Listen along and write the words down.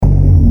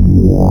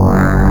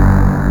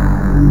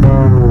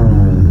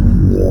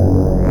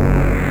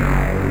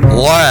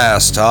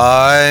Last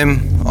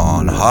time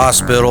on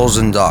Hospitals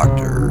and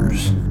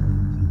Doctors.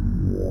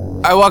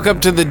 I walk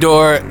up to the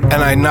door and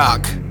I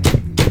knock.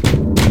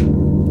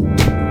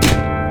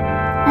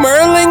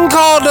 Merlin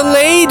called a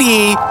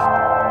lady.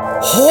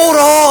 Hold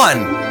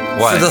on!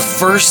 What? For the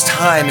first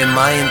time in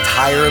my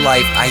entire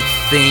life, I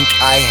think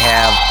I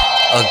have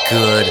a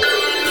good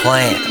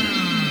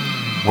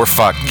plan. We're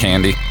fucked,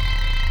 Candy.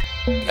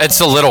 It's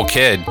a little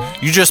kid.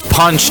 You just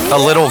punched a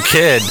little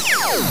kid.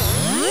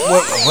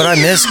 What I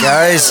miss,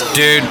 guys?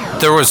 Dude,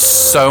 there was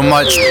so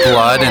much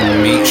blood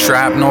and meat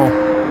shrapnel.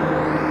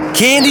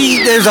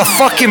 Candy, there's a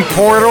fucking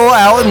portal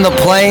out in the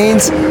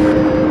plains.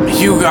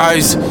 You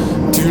guys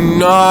do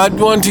not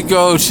want to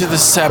go to the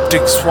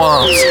septic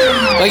swamps.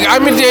 Like,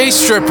 I'm a day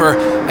stripper,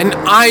 and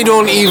I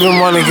don't even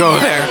want to go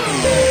there.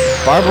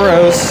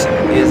 Barbaros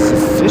is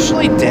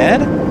officially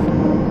dead?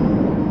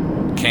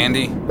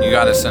 Candy, you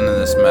got us into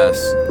this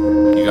mess.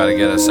 You gotta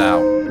get us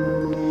out.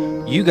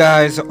 You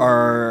guys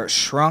are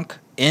shrunk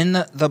in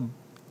the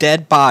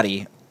dead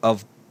body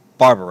of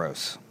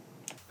Barbaros.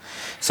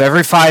 So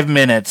every 5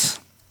 minutes,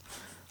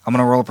 I'm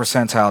going to roll a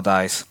percentile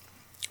dice.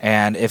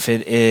 And if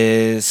it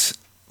is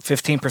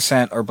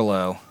 15% or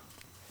below,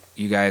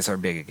 you guys are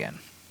big again.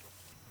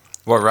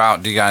 What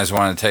route do you guys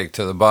want to take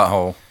to the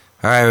butthole? All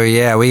right, well,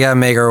 yeah, we gotta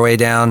make our way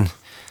down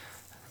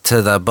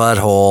to the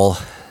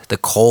butthole, the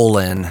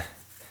colon.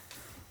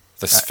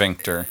 The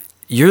sphincter.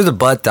 You're the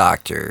butt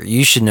doctor.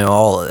 You should know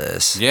all of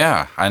this.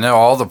 Yeah, I know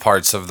all the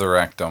parts of the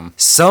rectum.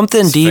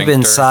 Something deep Sphincter.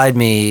 inside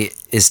me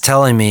is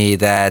telling me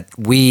that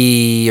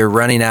we are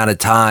running out of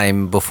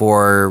time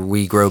before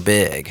we grow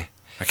big.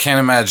 I can't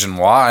imagine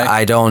why.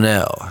 I don't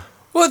know.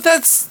 Well,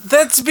 that's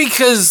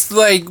because,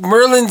 like,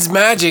 Merlin's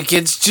magic,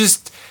 it's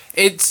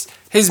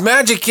his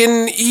magic,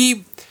 and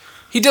he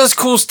does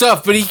cool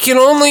stuff, but he can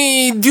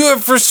only do it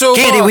for so long.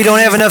 Candy, we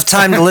don't have enough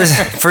time to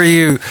listen for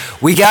you.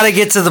 We got to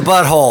get to the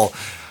butthole.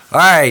 All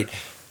right.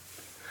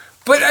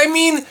 But, I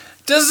mean,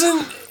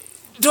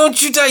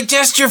 don't you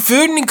digest your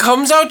food and it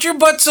comes out your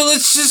butt, so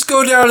let's just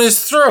go down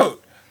his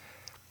throat.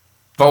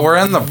 But we're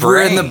in the brain.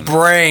 We're in the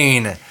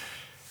brain.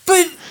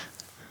 But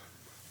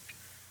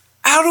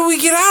how do we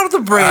get out of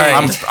the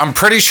brain? I'm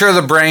pretty sure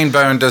the brain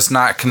bone does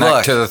not connect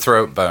Look, to the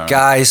throat bone.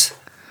 Guys,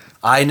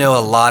 I know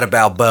a lot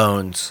about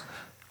bones.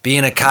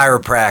 Being a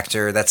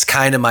chiropractor, that's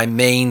kind of my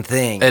main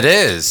thing. It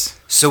is.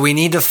 So we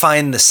need to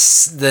find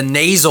the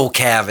nasal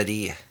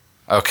cavity.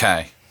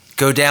 Okay.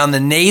 Go down the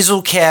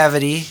nasal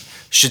cavity.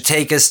 Should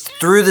take us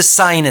through the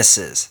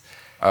sinuses.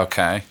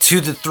 Okay.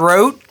 To the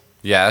throat.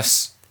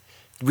 Yes.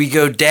 We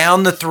go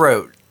down the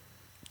throat.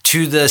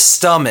 To the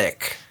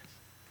stomach.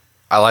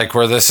 I like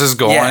where this is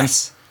going.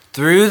 Yes.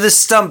 Through the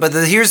stomach. But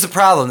here's the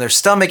problem. There's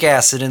stomach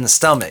acid in the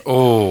stomach.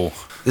 Ooh.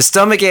 The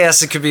stomach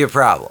acid could be a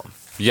problem.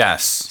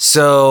 Yes.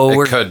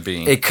 So It could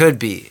be. It could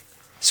be.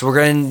 So we're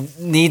going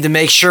to need to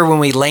make sure when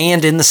we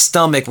land in the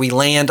stomach, we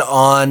land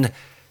on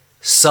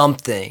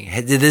something.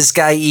 Did this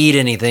guy eat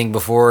anything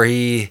before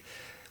we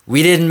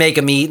didn't make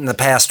him eat in the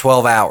past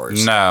 12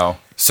 hours. No.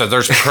 So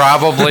there's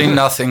probably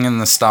nothing in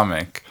the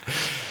stomach.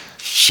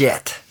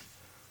 Shit.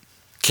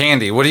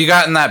 Candy, what do you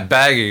got in that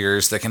bag of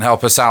yours that can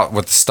help us out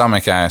with the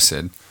stomach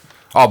acid?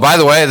 Oh, by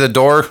the way, the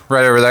door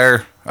right over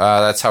there,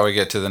 that's how we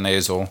get to the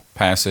nasal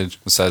passage.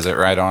 It says it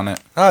right on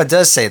it. Oh, it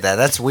does say that.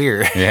 That's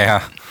weird.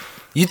 Yeah.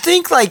 You'd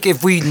think, like,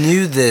 if we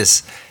knew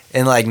this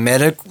and,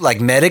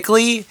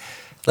 medically,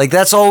 like,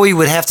 that's all we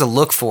would have to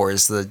look for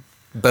is the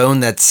bone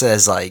that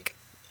says, like,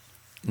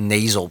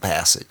 nasal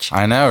passage.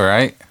 I know,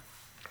 right?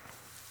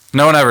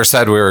 No one ever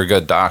said we were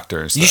good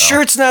doctors. You though.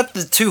 sure it's not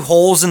the two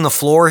holes in the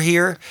floor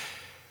here?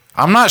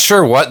 I'm not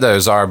sure what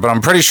those are, but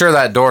I'm pretty sure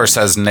that door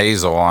says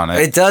nasal on it.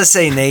 It does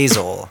say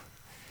nasal.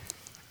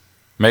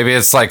 Maybe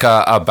it's like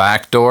a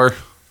back door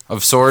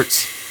of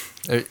sorts.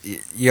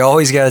 You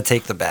always got to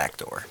take the back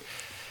door.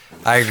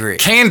 I agree.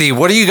 Candy,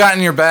 what do you got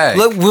in your bag?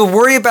 Look, we'll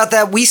worry about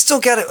that. We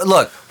still got to...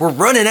 Look, we're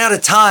running out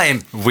of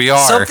time. We are.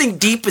 Something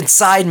deep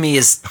inside me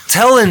is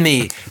telling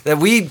me that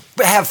we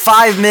have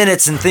 5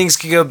 minutes and things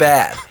could go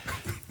bad.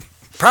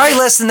 Probably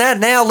less than that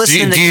now,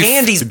 listening to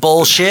Candy's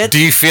bullshit. Do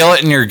you feel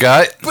it in your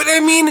gut? But, I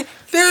mean,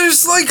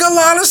 there's, like, a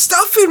lot of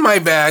stuff in my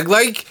bag.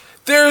 Like,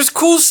 there's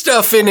cool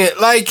stuff in it.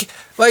 Like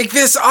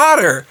this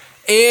otter.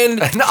 And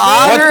an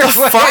otter?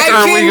 What the fuck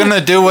are we going to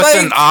do with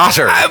an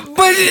otter?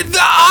 But the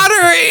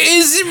otter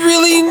is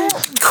really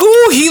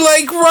cool. He,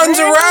 like, runs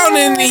around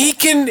and he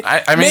can...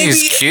 I mean,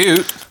 he's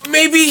cute.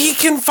 Maybe he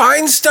can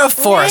find stuff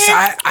for us.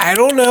 I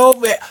don't know.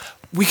 But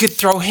we could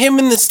throw him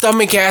in the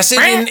stomach acid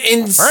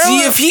and see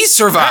if he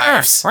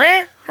survives. Oh,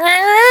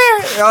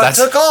 it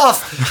took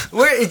off.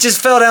 It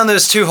just fell down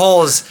those two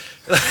holes.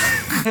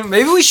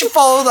 Maybe we should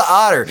follow the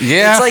otter.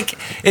 Yeah.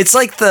 It's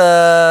like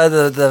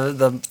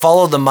the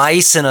follow the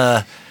mice in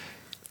a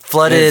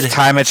flooded... It's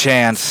time of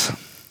chance.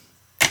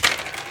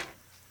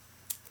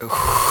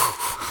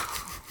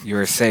 You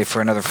were safe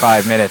for another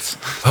 5 minutes.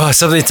 Oh,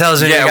 something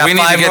tells me we got we need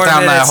 5 to get more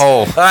down minutes. that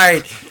hole. All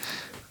right.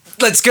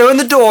 Let's go in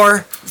the door.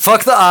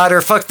 Fuck the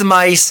otter. Fuck the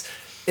mice.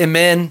 And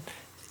then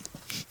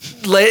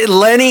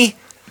Lenny,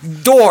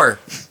 door.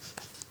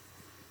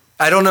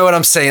 I don't know what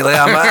I'm saying. Like,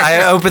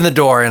 I open the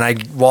door and I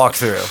walk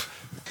through.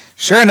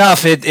 Sure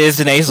enough, it is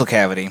the nasal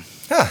cavity.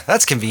 Huh,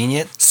 that's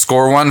convenient.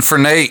 Score one for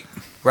Nate.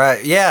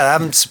 Right. Yeah,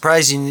 I'm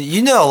surprised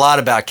you know a lot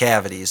about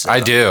cavities. I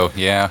do,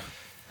 yeah.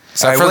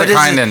 Except All right, for what the is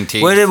kind it- in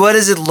teeth. What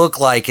does it look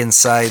like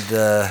inside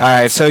the All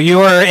right, so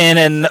you are in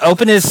an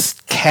openness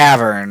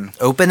cavern.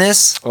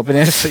 openness?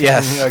 Openness,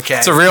 yes. Okay.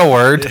 It's a real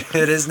word.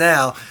 It is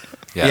now.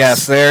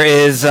 Yes, there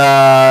is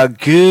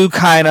goo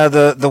kind of.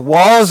 The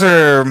walls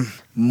are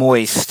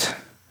moist.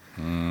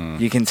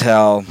 You can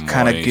tell,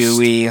 kind of Moist.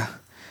 gooey.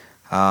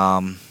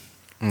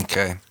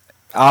 Okay.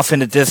 Off in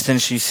the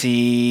distance, you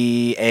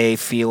see a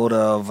field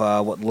of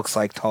what looks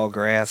like tall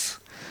grass.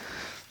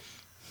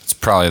 It's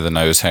probably the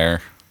nose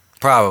hair.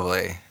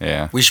 Probably.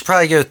 Yeah. We should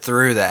probably go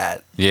through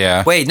that.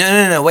 Yeah. Wait,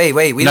 no. Wait.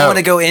 We No. don't want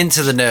to go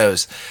into the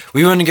nose.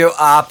 We want to go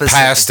opposite.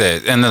 Past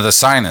it, into the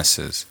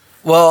sinuses.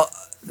 Well,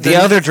 The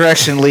other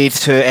direction leads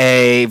to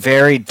a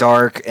very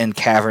dark and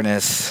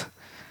cavernous.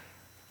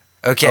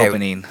 okay.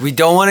 opening. We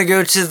don't want to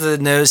go to the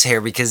nose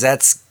hair because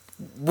that's.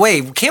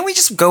 Wait, can't we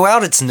just go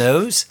out its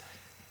nose?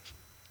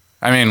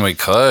 I mean, we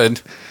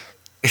could.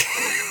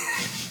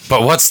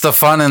 But what's the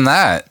fun in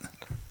that?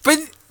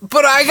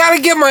 But I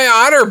gotta get my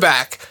otter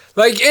back.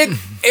 Like it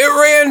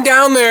ran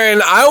down there,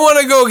 and I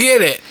want to go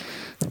get it.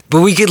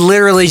 But we could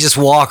literally just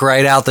walk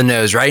right out the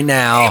nose right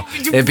now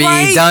and be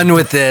Right. done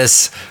with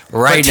this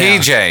right But now.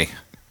 TJ,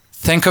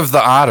 think of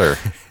the otter.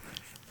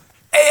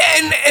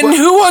 And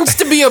who wants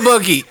to be a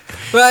boogie?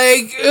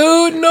 Like,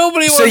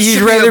 nobody So wants you'd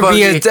to rather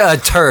be a be boogie. a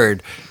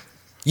turd.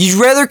 You'd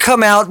rather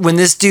come out when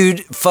this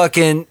dude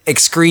fucking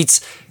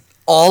excretes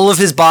all of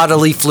his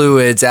bodily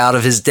fluids out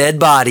of his dead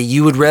body.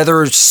 You would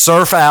rather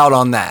surf out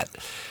on that.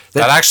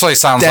 That actually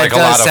sounds That like a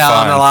does lot of sound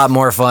fun. a lot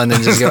more fun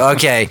than just go.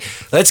 Okay,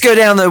 let's go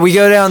down we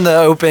go down the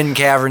open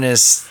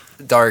cavernous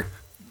dark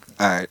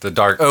All right. The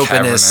dark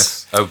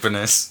Openness.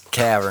 openness.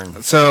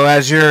 cavern. So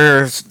as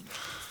you're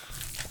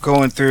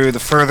going through, the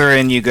further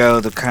in you go,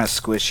 the kind of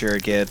squishier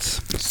it gets.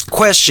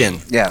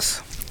 Question: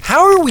 Yes.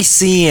 how are we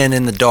seeing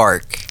in the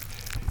dark?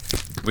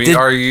 We Did-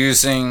 are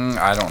using,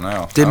 I don't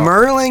know. Did Oh,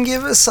 Merlin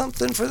give us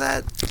something for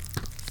that?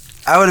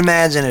 I would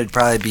imagine it'd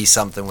probably be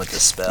something with the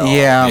spell.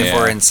 Yeah. If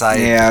we're Yeah. inside.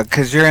 Yeah,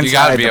 because you're You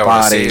gotta inside be the able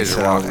to see body. as you're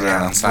So walking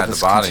around yeah, inside we'll the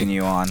just body.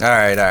 continue on. All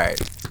right.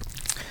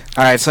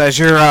 All right, so as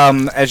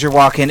you're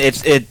walking,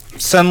 it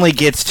suddenly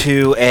gets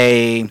to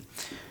a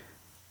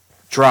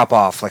drop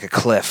off, like a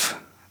cliff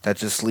that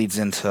just leads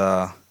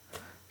into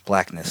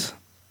blackness.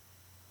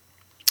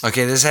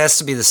 Okay, this has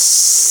to be the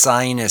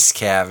sinus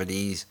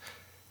cavities.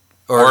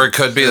 Or it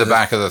could be the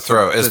back of the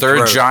throat. Is the there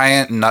throat. a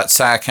giant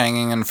nutsack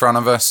hanging in front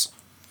of us?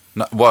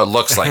 No, well, it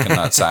looks like a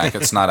nutsack.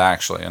 It's not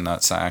actually a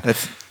nutsack.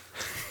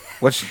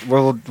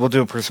 We'll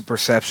do a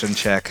perception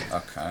check.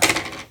 Okay.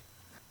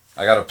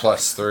 I got a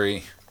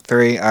 +3.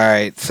 3. All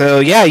right. So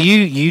yeah,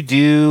 you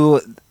do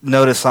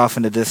notice off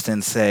in the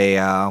distance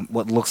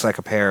what looks like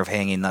a pair of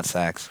hanging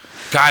nutsacks.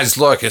 Guys,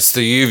 look, it's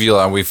the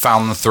uvula. We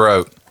found the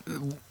throat.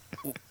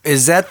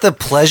 Is that the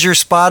pleasure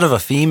spot of a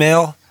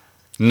female?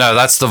 No,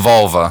 that's the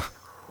vulva.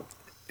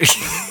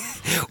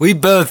 We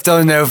both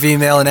don't know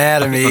female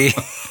anatomy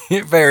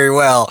very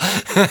well.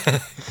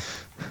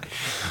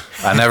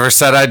 I never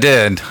said I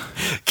did.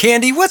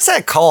 Candy, what's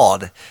that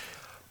called?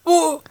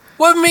 Well,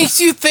 what makes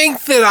you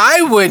think that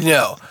I would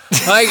know?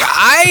 Like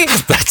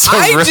That's a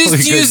I really just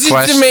good use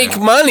question. it to make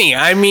money.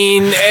 I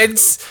mean,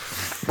 it's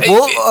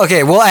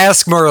We'll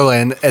ask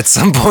Merlin at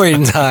some point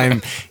in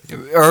time.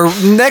 Or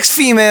next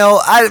female,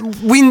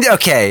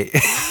 okay.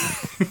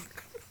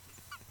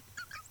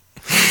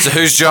 So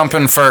who's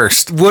jumping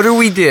first? What do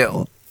we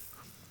do?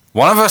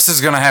 One of us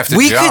is going to have to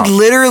We jump. could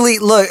literally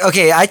look.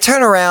 Okay, I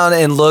turn around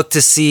and look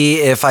to see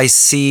if I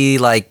see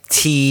like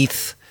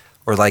teeth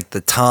or like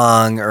the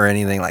tongue or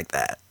anything like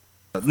that.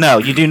 No,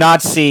 you do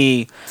not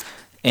see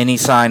any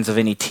signs of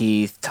any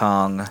teeth,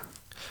 tongue.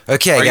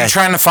 Okay, Are you guys.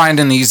 trying to find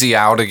an easy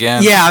out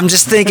again? Yeah, I'm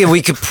just thinking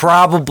we could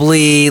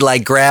probably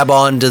like grab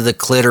onto the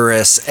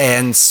clitoris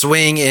and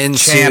swing into.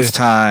 Chance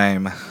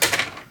time.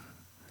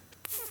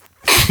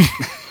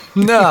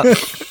 No,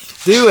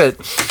 do it.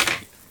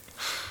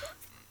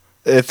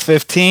 It's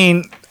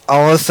 15.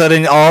 All of a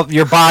sudden, all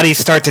your bodies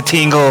start to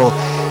tingle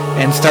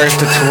and starts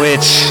to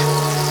twitch,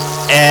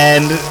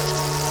 and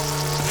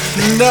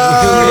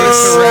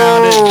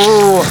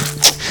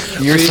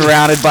you're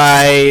surrounded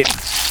by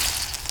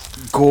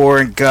gore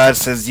and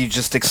guts as you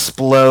just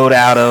explode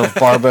out of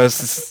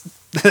Barbos'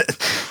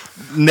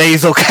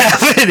 nasal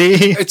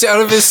cavity. it's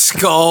out of his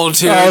skull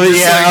too. Oh Just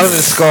yeah, like- out of the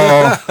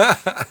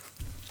skull.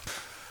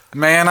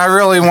 Man, I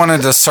really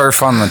wanted to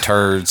surf on the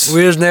turds.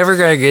 We was never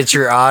gonna get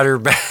your otter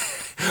back.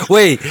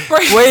 Wait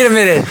a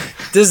minute.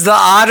 Does the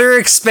otter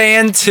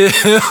expand too?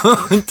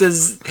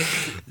 Does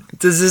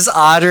this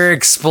otter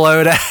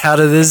explode out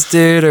of this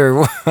dude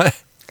or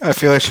what? I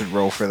feel I should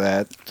roll for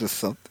that. Just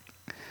something.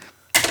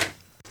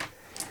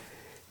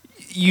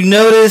 You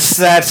notice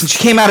that since you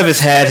came out of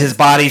his head, his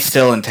body's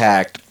still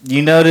intact.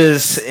 You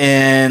notice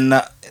in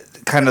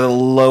kind of the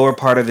lower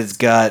part of his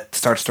gut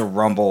starts to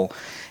rumble.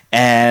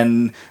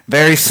 And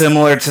very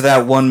similar to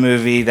that one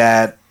movie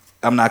that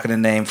I'm not going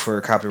to name for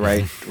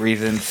copyright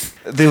reasons.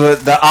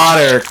 The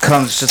otter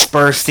comes just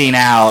bursting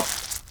out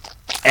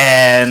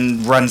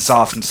and runs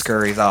off and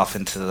scurries off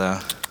into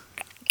the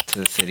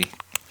city.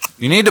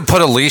 You need to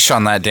put a leash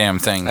on that damn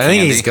thing. I think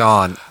Candy. he's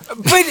gone.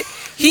 But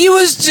he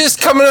was just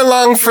coming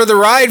along for the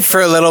ride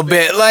for a little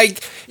bit.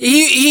 Like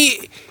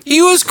he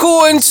was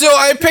cool, and so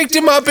I picked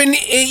him up, and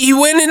he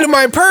went into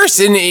my purse,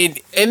 and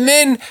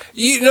then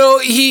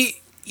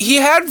he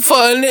had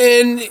fun,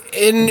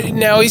 and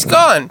now he's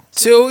gone.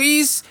 So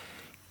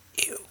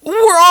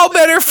we're all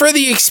better for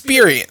the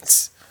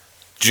experience.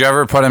 Did you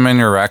ever put him in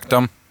your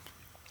rectum?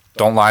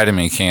 Don't lie to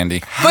me,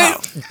 Candy.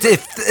 But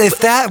If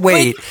that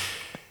wait,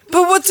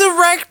 but what's a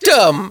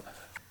rectum?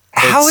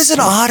 how is an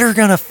otter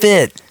gonna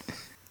fit?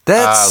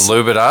 That's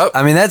Lube it up.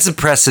 I mean, that's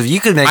impressive. You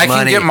could make I can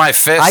money. get my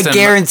fist I in the-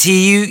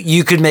 guarantee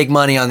you could make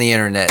money on the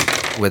internet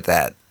with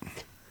that.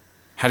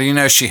 How do you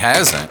know she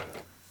hasn't?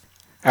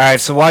 All right,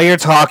 so while you're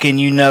talking,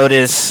 you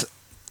notice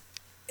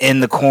in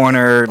the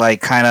corner,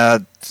 like kind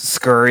of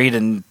scurried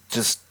and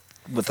just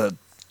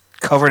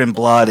covered in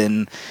blood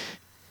and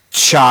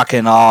shock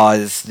and awe,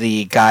 is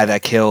the guy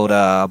that killed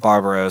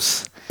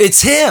Barbaros.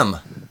 It's him.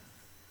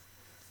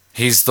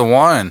 He's the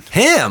one.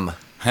 Him.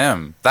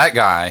 Him. That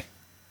guy.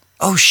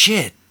 Oh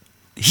shit.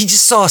 He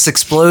just saw us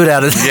explode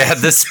out of Yeah,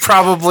 this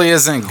probably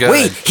isn't good.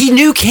 Wait, he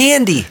knew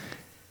Candy.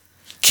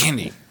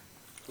 Candy.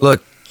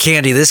 Look,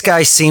 Candy, this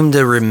guy seemed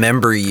to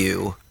remember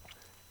you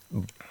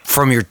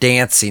from your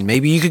dancing.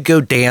 Maybe you could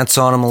go dance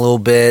on him a little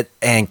bit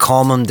and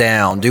calm him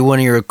down. Do one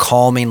of your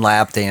calming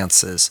lap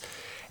dances.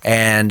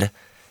 And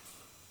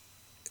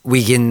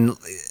we can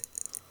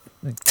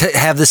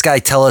have this guy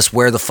tell us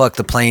where the fuck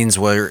the planes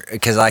were,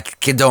 because I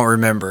don't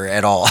remember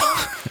at all.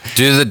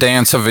 Do the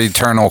dance of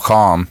eternal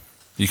calm.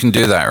 You can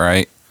do that,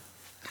 right?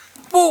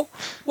 Well,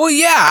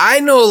 yeah, I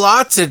know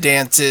lots of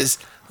dances.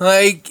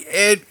 Like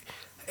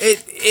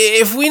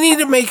if we need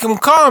to make him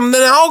calm,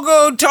 then I'll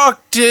go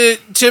talk to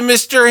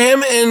Mr.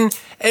 Him,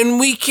 and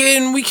we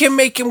can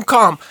make him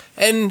calm.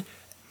 And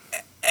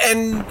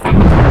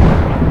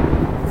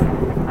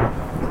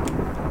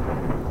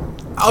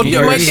I'll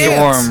do my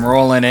dance. Storm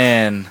rolling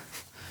in.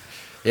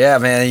 Yeah,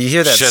 man, you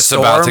hear that Shit's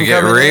storm about to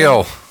get coming in?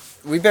 real.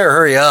 We better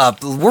hurry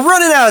up. We're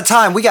running out of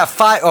time. We got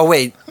 5. Oh,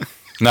 wait.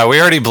 No,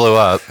 we already blew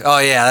up. Oh,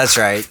 yeah, that's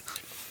right.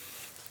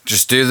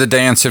 Just do the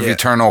dance of Yeah.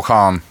 eternal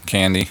calm,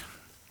 Candy.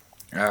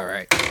 All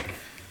right.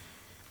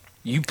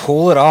 You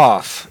pull it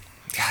off.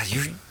 God,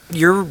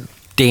 your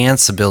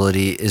dance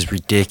ability is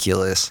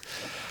ridiculous.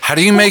 How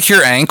do you make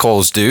your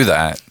ankles do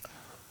that?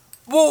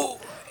 Well,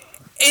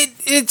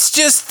 it's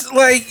just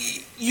like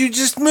you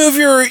just move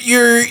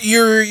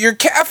your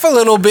calf a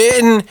little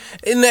bit, and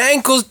the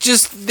ankles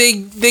just they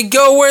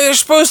go where they're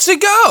supposed to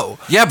go.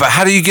 Yeah, but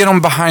how do you get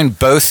them behind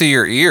both of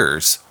your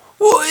ears?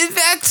 Well,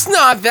 that's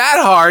not that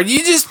hard.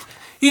 You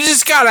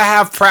just gotta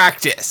have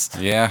practice.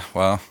 Yeah,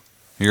 well,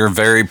 you're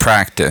very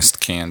practiced,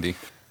 Candy.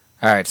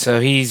 All right, so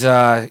he's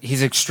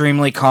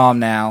extremely calm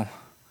now.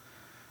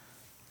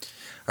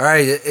 All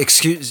right,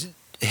 excuse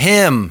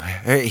him.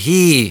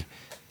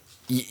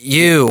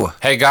 You.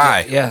 Hey,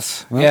 guy.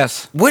 Yes,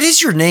 yes. What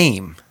is your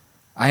name?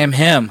 I am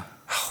him.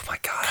 Oh, my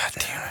God.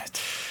 Damn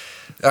it.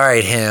 All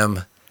right,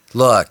 him.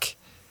 Look,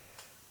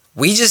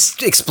 we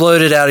just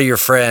exploded out of your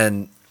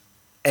friend,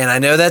 and I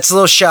know that's a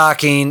little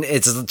shocking.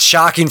 It's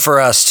shocking for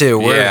us,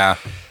 too. Yeah,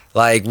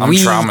 Like, I'm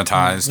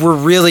traumatized. We're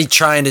really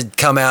trying to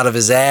come out of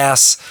his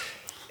ass,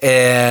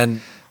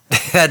 and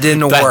that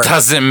didn't that work.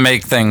 doesn't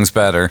make things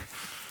better.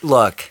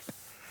 Look,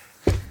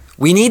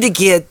 we need to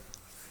get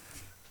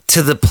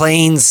to the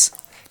planes,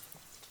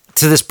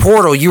 to this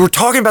portal. You were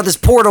talking about this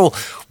portal.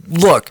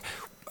 Look,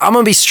 I'm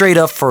going to be straight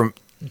up from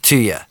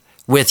you.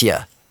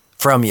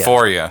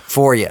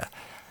 For you.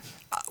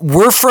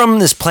 We're from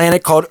this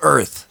planet called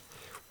Earth.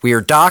 We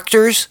are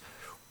doctors.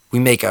 We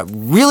make a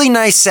really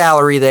nice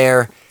salary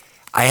there.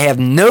 I have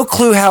no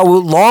clue how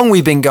long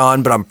we've been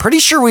gone, but I'm pretty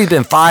sure we've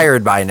been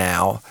fired by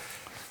now,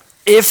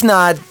 if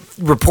not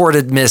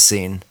reported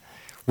missing.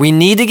 We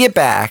need to get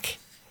back.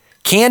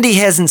 Candy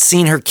hasn't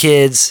seen her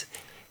kids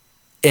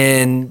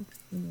in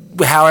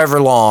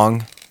however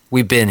long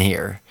we've been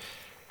here.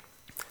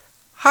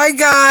 Hi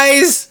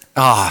guys.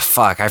 Oh,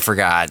 fuck, I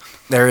forgot.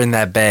 They're in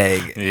that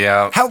bag.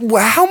 Yeah.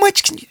 How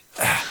much can you...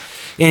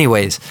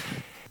 Anyways,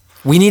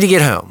 we need to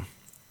get home.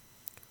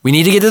 We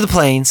need to get to the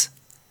plains.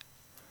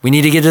 We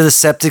need to get to the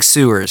septic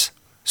sewers.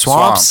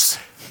 Swamps.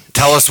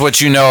 Tell us what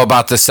you know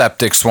about the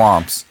septic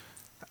swamps.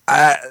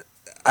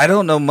 I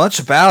don't know much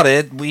about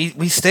it.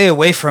 We stay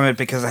away from it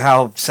because of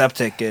how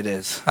septic it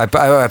is. I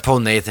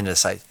pulled Nathan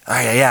aside. All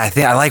right, yeah, I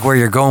think I like where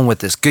you're going with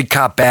this. Good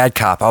cop, bad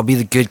cop. I'll be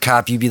the good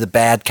cop. You be the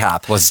bad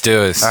cop. Let's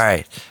do it. All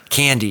right,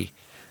 Candy,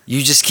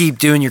 you just keep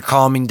doing your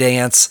calming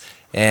dance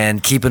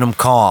and keeping them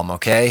calm,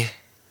 okay?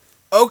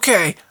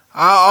 Okay,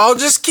 I'll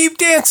just keep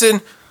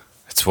dancing.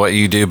 It's what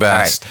you do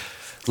best.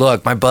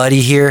 Look, my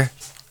buddy here.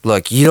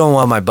 Look, you don't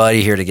want my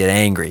buddy here to get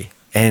angry,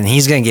 and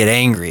he's gonna get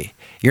angry.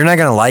 You're not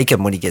gonna like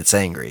him when he gets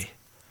angry.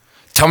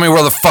 tell me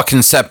where the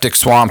fucking septic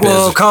swamp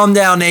Whoa, is. calm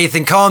down,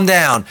 Nathan. Calm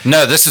down.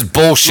 No, this is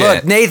bullshit.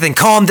 Look, Nathan,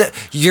 calm down.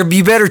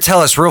 You better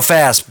tell us real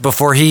fast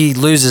before he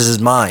loses his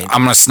mind.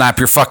 I'm gonna snap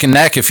your fucking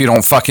neck if you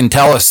don't fucking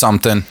tell us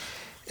something.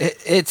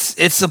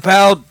 It's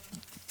about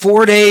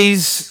 4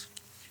 days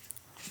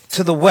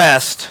to the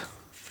west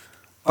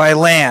by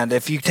land.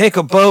 If you take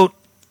a boat,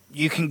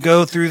 you can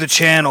go through the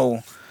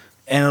channel,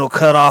 and it'll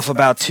cut off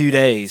about 2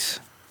 days.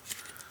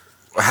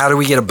 How do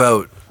we get a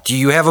boat? Do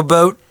you have a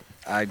boat?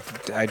 I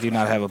do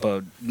not have a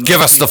boat.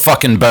 Give us the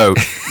fucking boat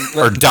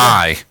or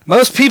die.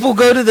 Most people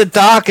go to the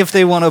dock if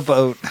they want a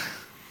boat.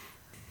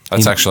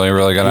 That's actually a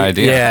really good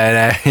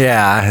idea.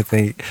 Yeah, I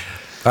think.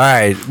 All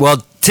right.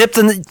 Well, tip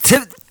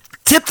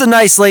the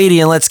nice lady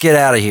and let's get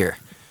out of here.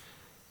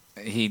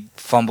 He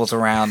fumbles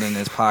around in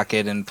his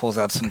pocket and pulls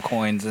out some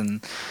coins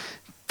and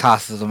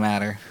tosses them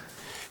at her.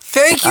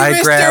 Thank you, I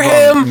Mr.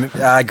 Him.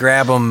 I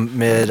grab him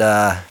mid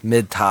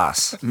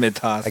toss. Mid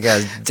toss. I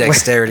got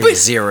dexterity But-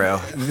 0.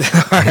 But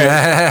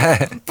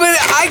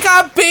I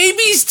got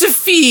babies to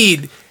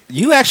feed.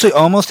 You actually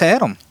almost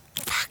had him.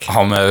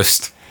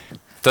 Almost.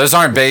 Those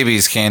aren't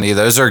babies, Candy.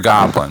 Those are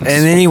goblins.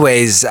 And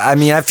anyways, I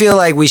mean, I feel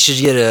like we should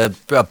get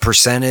a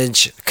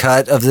percentage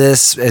cut of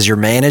this as your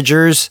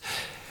managers.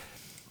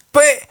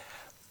 But,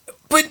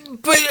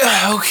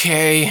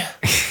 okay.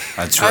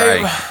 That's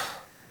right.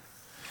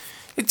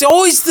 It's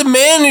always the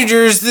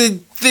managers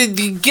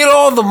that get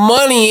all the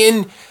money,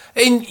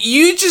 and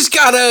you just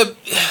gotta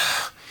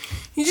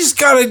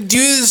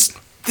do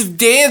the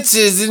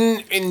dances,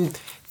 and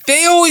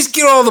they always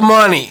get all the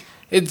money.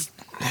 It's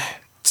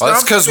Well,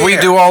 that's not because we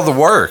fair. do all the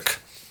work.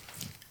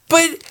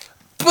 But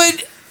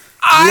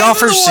I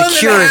offer the one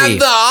security. That had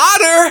the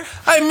otter.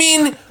 I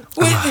mean,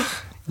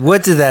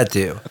 What did that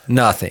do?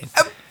 Nothing.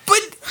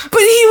 but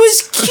he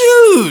was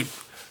cute.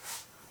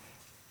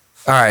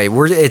 All right,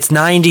 it's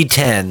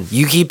 90-10.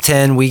 You keep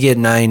 10, we get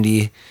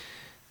 90,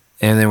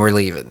 and then we're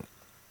leaving.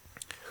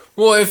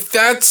 Well, if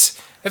that's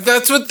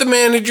what the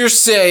managers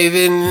say,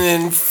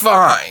 then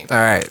fine. All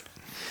right.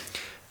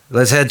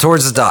 Let's head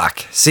towards the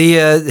dock. See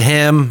ya,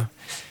 him.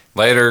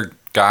 Later,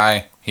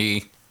 guy,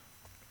 he.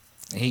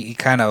 He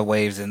kind of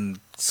waves and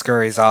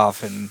scurries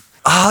off, and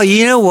Oh,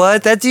 you know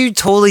what? That dude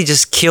totally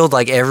just killed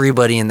like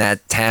everybody in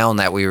that town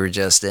that we were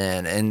just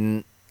in,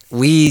 and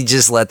we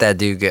just let that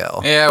dude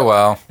go. Yeah,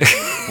 well,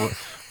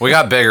 we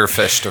got bigger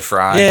fish to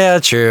fry. Yeah,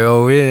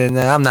 true.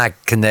 I'm not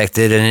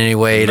connected in any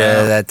way to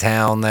No. that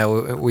town that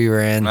we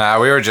were in. Nah,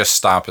 we were just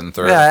stopping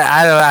through.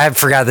 Yeah, I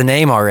forgot the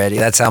name already.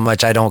 That's how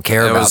much I don't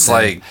care It about was them.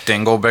 like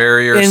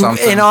Dingleberry or and,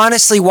 something. And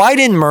honestly, why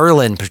didn't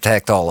Merlin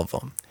protect all of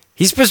them?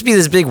 He's supposed to be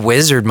this big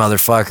wizard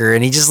motherfucker,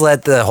 and he just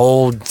let the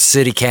whole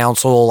city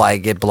council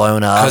like get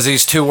blown up. Because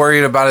he's too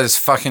worried about his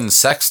fucking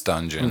sex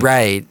dungeon.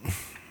 Right.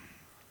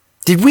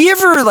 Did we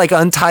ever like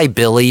untie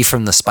Billy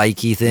from the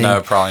spiky thing? No,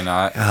 probably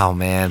not. Oh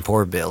man,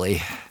 poor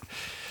Billy.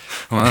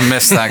 I'm gonna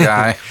miss that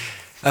guy.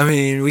 I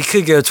mean, we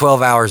could go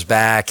 12 hours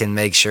back and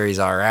make sure he's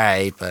all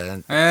right,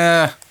 but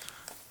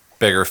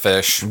Bigger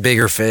fish.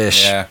 bigger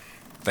fish. Yeah,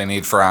 they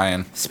need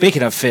frying.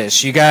 speaking of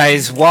fish, you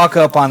guys walk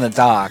up on the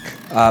dock.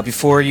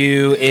 Before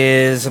you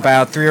is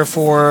about 3 or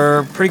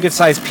 4 pretty good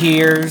sized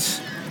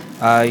piers.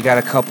 You got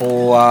a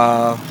couple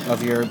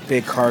of your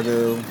big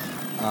cargo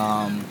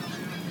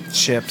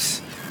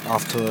ships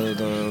off to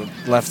the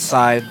left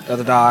side of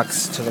the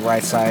docks. To the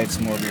right side,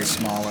 some more of your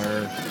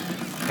smaller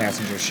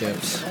passenger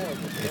ships.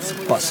 It's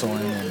bustling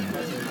and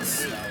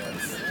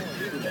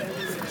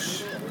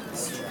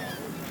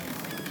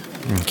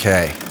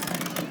Okay.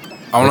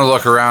 I want to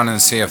look around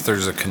and see if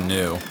there's a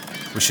canoe.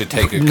 We should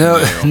take a No,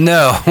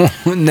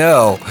 canoe.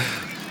 no.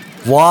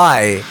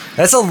 Why?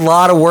 That's a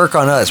lot of work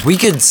on us. We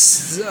could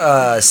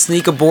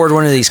sneak aboard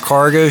one of these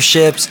cargo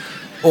ships,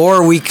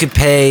 or we could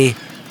pay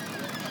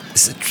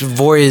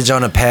voyage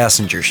on a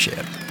passenger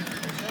ship.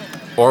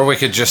 Or we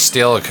could just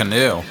steal a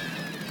canoe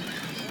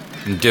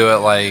and do it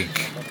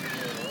like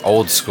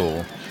old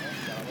school.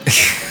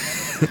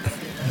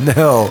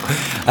 No,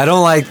 I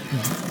don't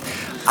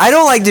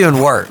like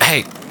doing work.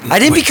 Hey, I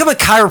didn't become a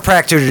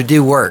chiropractor to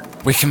do work.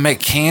 we can make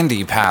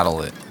Candy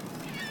paddle it.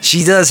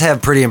 She does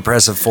have pretty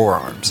impressive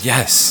forearms.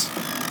 Yes.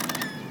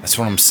 That's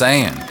what I'm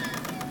saying.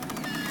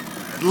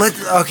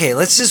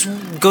 Let's just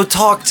go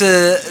talk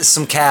to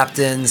some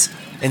captains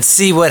and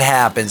see what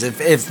happens.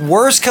 If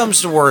worse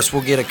comes to worse,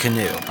 we'll get a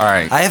canoe. All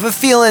right. I have a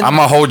feeling. I'm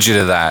going to hold you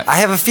to that. I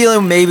have a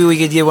feeling maybe we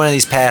could get one of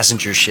these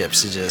passenger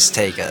ships to just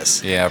take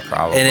us. Yeah,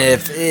 probably.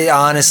 And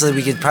honestly,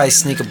 we could probably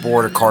sneak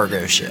aboard a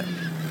cargo ship.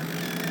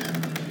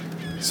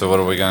 So what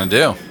are we going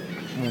to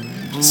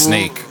do?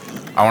 Sneak.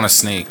 I want to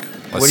sneak.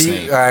 Let's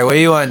sneak. All right, what do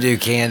you want to do,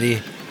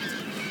 Candy?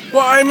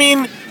 Well, I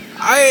mean,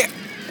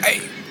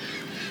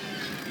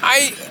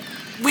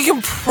 we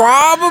can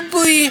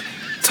probably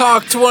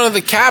talk to one of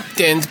the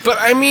captains, but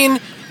I mean,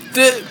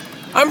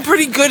 I'm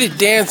pretty good at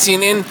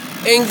dancing, and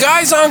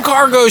guys on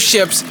cargo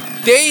ships,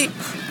 they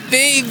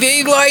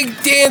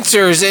like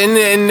dancers,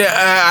 and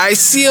I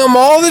see them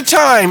all the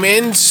time,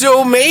 and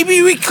so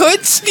maybe we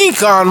could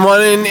sneak on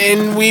one,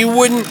 and we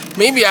wouldn't.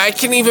 Maybe I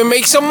can even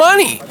make some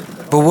money.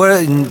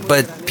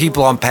 But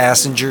people on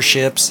passenger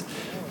ships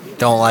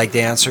don't like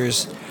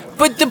dancers.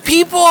 But the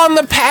people on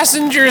the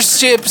passenger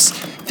ships,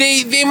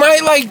 they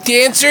might like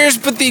dancers,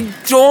 but they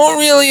don't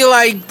really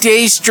like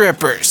day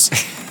strippers.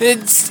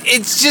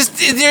 It's just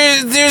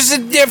there's a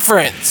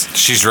difference.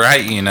 She's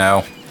right, you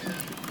know.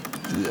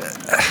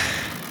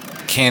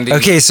 Candy.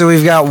 Okay, so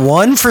we've got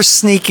one for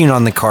sneaking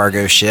on the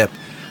cargo ship,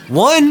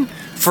 one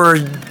for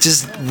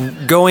just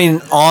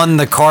going on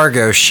the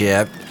cargo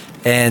ship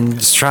and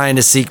just trying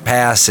to seek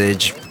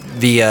passage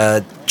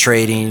via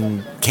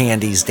trading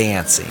Candy's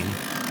dancing,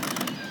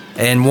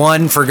 and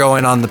one for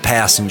going on the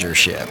passenger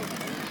ship.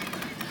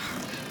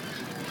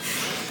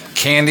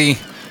 Candy,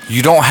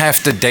 you don't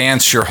have to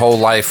dance your whole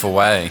life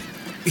away.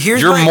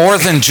 You're my- more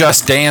than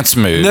just dance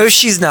moves. No,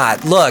 she's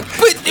not. Look,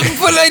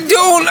 But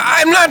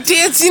I'm not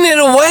dancing it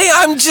away.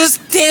 I'm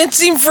just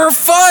dancing for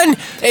fun,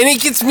 and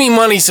it gets me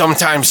money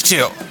sometimes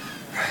too.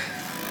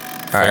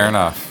 Fair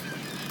enough.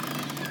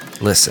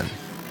 listen.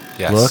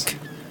 Yes. Look,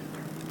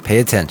 pay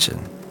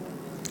attention.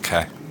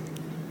 Okay.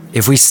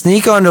 If we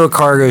sneak onto a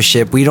cargo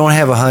ship, we don't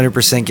have a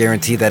 100%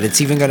 guarantee that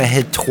it's even going to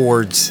head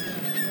towards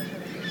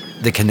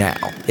the canal.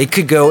 It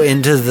could go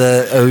into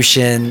the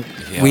ocean.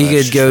 Yeah, We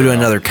that's could go to true.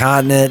 another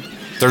continent.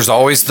 There's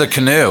always the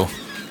canoe.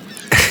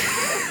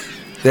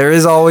 There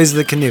is always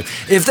the canoe.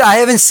 If I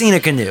haven't seen a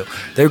canoe,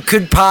 there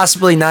could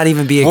possibly not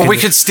even be a Well, canoe.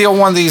 we could steal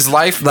one of these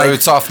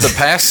lifeboats off the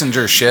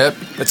passenger ship.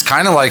 It's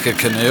kind of like a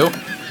canoe.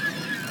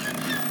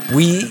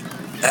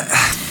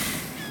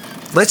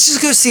 Let's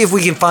just go see if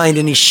we can find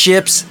any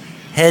ships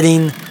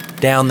heading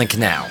down the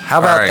canal. How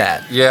about All right.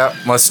 that? Yeah,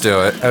 let's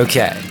do it.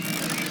 Okay.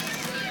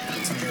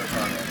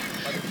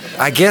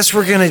 I guess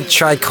we're gonna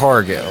try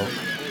cargo.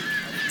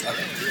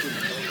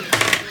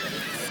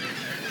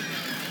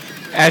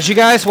 As you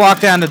guys walk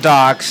down the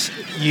docks,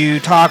 you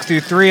talk through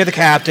 3 of the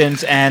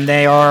captains, and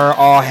they are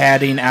all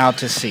heading out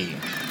to sea.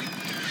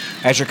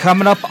 As you're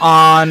coming up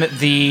on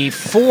the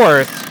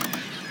 4th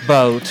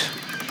boat,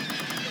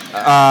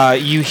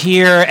 you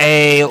hear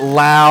a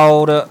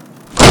loud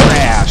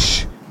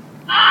crash,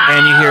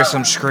 and you hear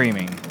some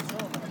screaming.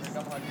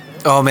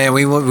 Oh man,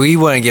 we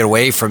want to get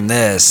away from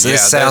this.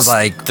 This sounds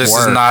like this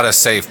work. is not a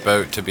safe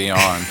boat to be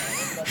on.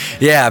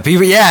 Yeah,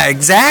 people. Yeah,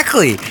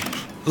 exactly.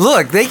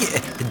 Look,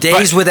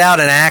 days without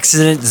an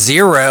accident,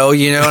 0.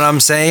 You know what I'm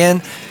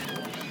saying?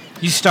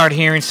 You start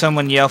hearing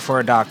someone yell for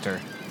a doctor.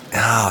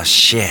 Oh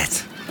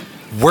shit!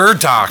 We're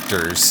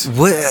doctors.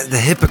 What the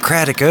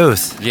Hippocratic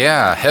Oath?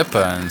 Yeah,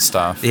 HIPAA and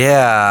stuff.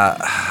 Yeah.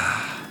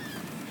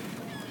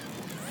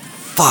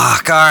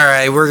 Fuck. All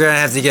right, we're gonna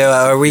have to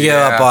go. Go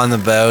Yeah. up on the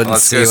boat and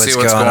Let's see go what's see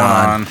what's going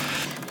on.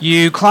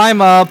 You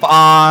climb up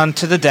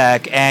onto the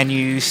deck, and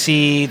you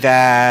see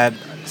that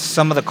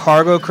some of the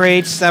cargo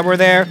crates that were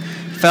there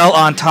fell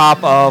on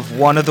top of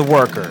one of the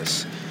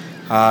workers.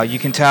 You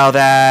can tell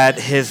that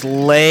his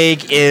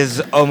leg is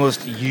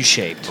almost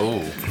U-shaped.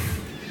 Ooh.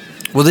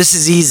 Well, this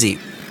is easy.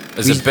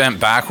 Is it bent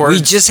backwards?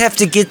 We just have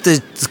to get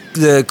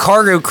the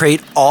cargo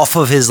crate off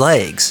of his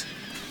legs.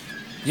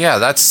 Yeah,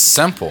 that's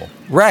simple.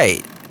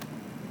 Right.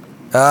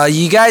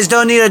 You guys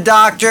don't need a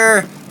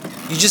doctor.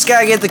 You just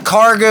gotta get the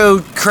cargo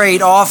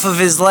crate off of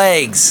his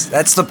legs.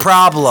 That's the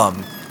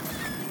problem.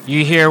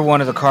 You hear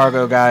one of the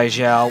cargo guys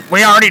yell,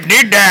 "We already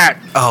did that!"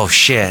 Oh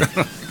shit.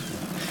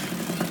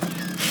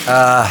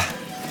 All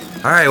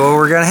right. Well,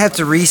 we're gonna have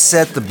to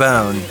reset the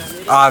bone,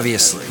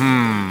 obviously.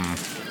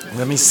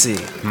 Let me see.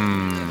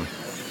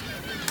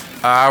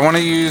 I want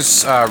to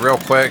use, real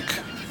quick,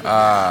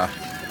 I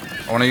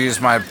want to use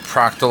my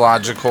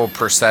proctological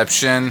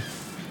perception,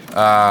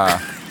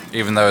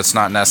 even though it's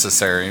not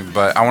necessary,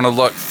 but I want to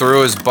look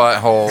through his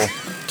butthole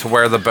to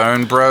where the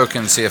bone broke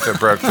and see if it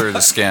broke through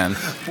the skin.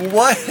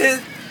 What?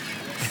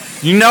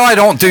 You know I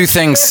don't do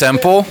things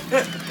simple.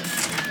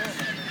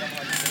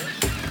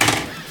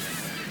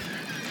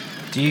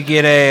 Do you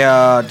get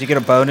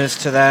a bonus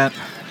to that?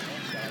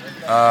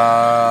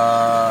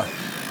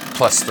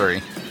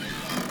 +3.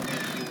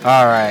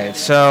 All right.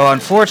 So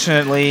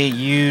unfortunately,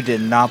 you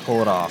did not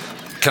pull it off.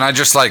 Can I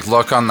just like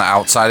look on the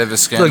outside of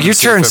his skin? Look, and your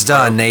see if turn's it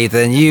done, broke?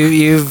 Nathan.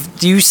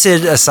 You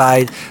sit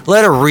aside.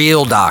 Let a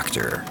real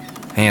doctor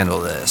handle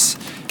this.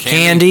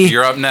 Candy.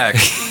 You're up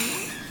next.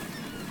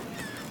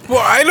 Well,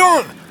 I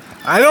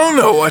don't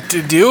know what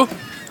to do.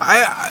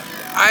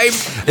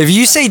 If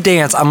you say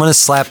dance, I'm gonna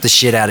slap the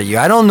shit out of you.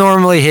 I don't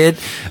normally hit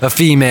a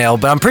female,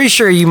 but I'm pretty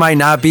sure you might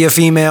not be a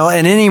female.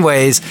 And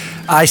anyways,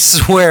 I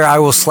swear I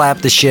will slap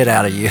the shit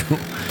out of you.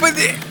 But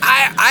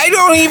I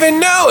don't even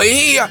know.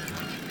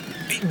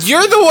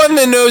 You're the one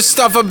that knows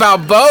stuff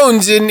about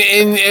bones, and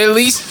at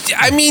least,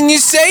 I mean, you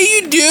say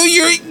you do.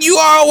 You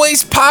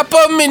always pop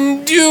them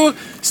and do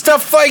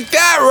stuff like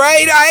that,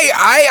 right?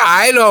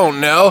 I don't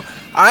know.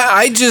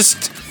 I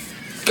just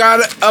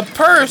got a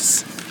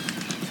purse.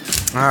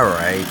 All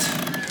right.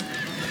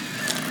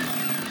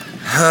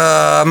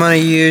 I'm gonna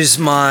use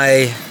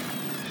my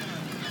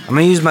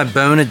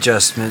bone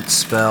adjustment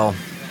spell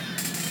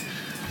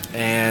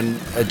and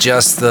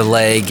adjust the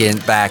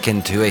leg back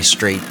into a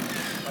straight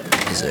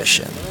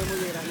position.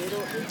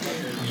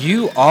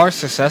 You are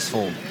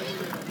successful.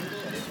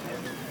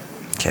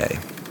 Okay.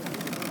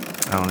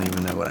 I don't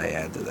even know what I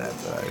add to that,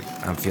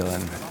 but I'm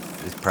feeling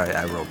it's probably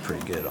I rolled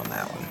pretty good on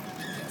that one.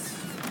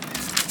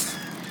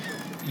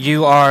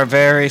 You are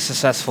very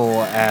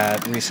successful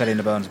at resetting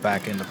the bones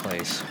back into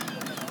place.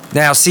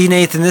 Now, see,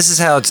 Nathan, this is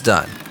how it's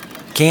done.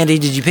 Candy,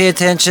 did you pay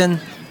attention?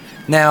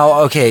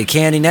 Now, okay,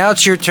 Candy, now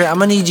it's your turn. I'm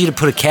gonna need you to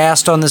put a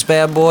cast on this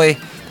bad boy.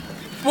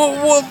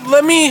 Well,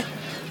 let me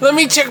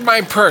check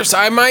my purse.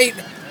 I might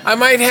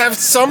have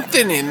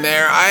something in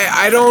there.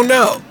 I don't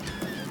know.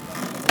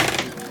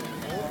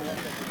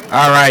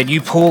 All right,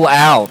 you pull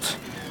out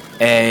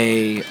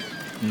a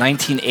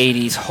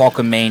 1980s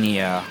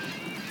Hulkamania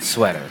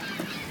sweater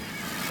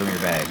from your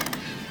bag.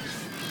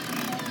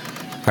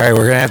 All right,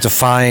 we're gonna have to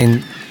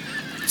find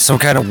some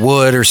kind of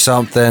wood or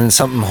something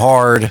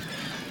hard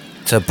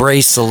to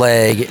brace the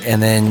leg,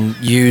 and then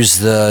use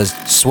the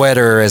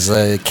sweater as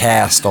a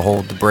cast to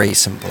hold the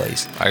brace in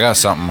place. I got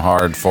something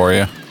hard for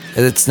you.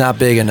 It's not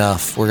big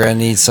enough. We're gonna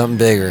need something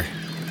bigger.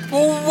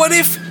 Well, what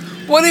if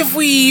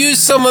we use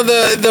some of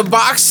the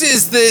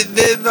boxes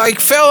that like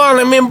fell on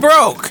him and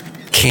broke?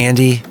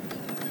 Candy,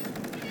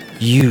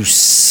 you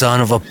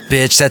son of a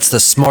bitch. That's the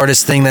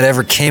smartest thing that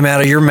ever came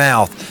out of your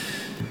mouth.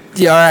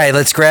 Yeah, all right,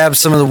 let's grab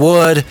some of the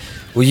wood.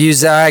 We'll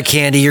use that. All right,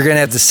 Candy, you're going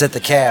to have to set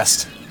the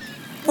cast.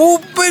 Well,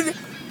 but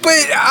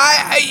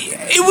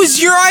it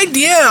was your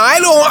idea. I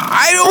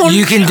don't.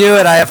 You can do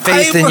it. I have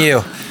faith in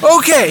you.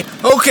 Okay.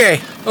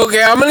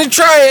 I'm going to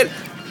try it.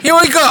 Here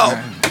we go.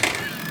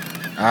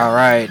 All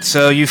right,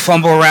 so you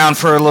fumble around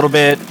for a little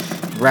bit,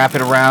 wrap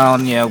it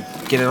around,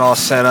 get it all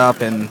set up,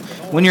 and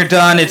when you're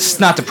done, it's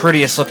not the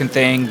prettiest looking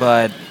thing,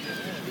 but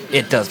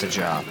it does the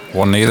job.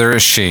 Well, neither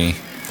is she.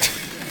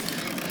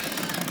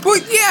 Well,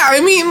 yeah, I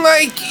mean,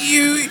 like,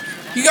 you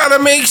got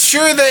to make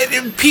sure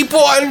that people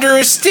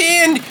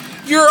understand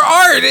your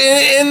art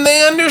and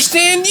they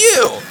understand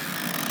you.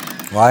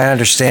 Well, I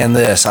understand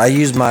this. I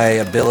used my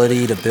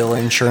ability to bill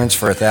insurance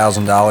for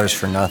 $1,000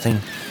 for nothing.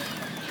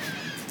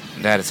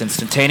 That is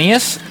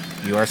instantaneous.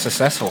 You are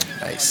successful.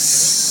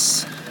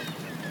 Nice.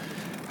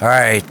 All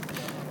right.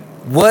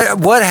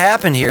 What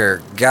happened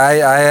here,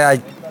 guy?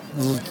 I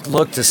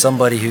look to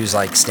somebody who's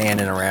like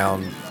standing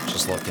around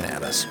just looking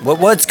at us.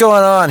 What's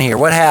going on here?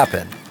 What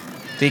happened?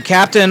 The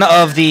captain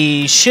of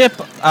the ship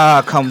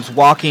comes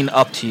walking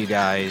up to you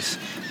guys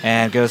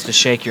and goes to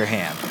shake your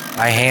hand.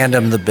 I hand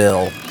him the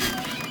bill.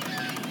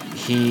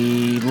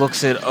 He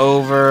looks it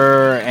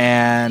over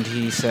and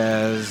he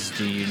says,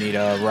 "Do you need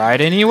a ride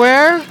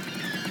anywhere?"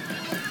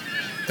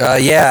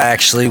 Yeah,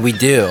 actually, we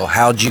do.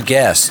 How'd you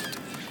guess?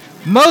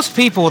 Most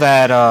people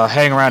that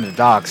hang around the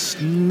docks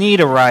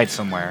need a ride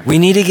somewhere. We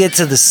need to get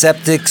to the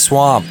septic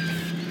swamp.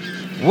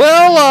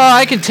 Well,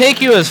 I can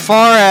take you as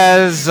far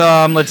as,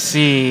 let's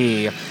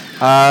see,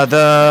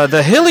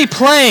 the hilly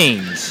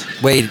plains.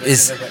 Wait,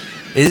 is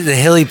the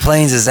hilly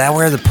plains? Is that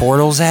where the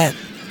portal's at?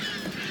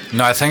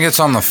 No, I think it's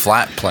on the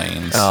flat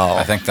plains. Oh.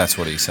 I think that's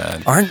what he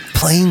said. Aren't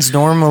plains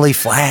normally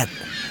flat?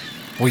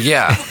 Well,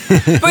 yeah.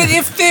 But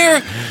if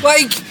they're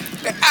like,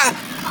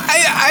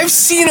 I've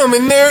seen them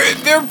and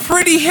they're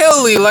pretty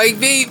hilly. Like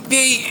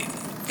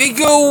they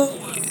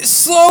go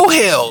slow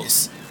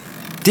hills.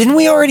 Didn't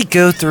we already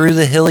go through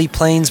the hilly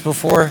plains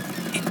before?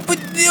 But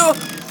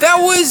that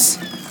was.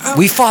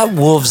 We fought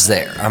wolves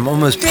there. I'm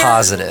almost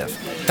positive.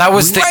 That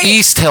was the Right.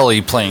 East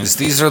Hilly Plains.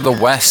 These are the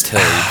West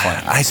Hilly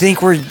Plains. I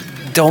think we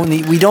don't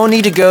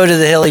need to go to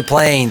the hilly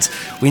plains.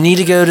 We need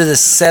to go to the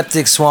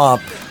septic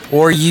swamp,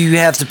 or you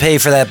have to pay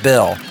for that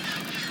bill.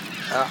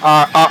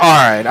 All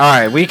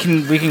right. We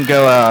can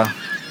go a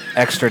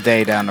extra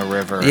day down the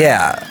river.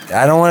 Yeah,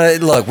 I don't want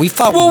to look. We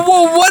fought. Well,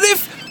 what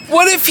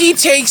if he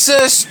takes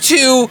us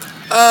to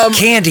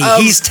Candy,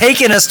 he's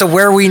taking us to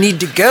where we need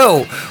to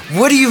go.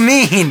 What do you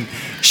mean?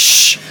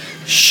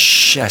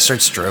 Shh. I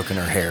start stroking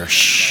her hair.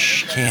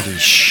 Shh. Candy,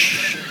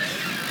 shh.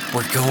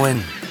 We're going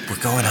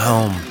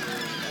home.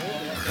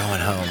 We're going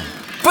home.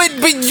 But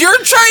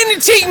you're trying to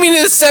take me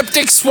to the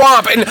septic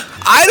swamp, and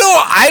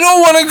I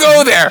don't want to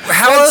go there.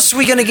 How else are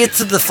we gonna get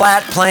to the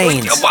flat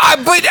plains? But I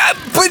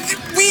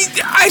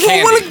don't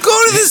Candy. want to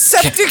go to the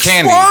septic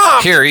Candy,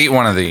 swamp. here, eat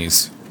one of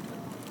these.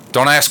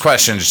 Don't ask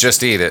questions,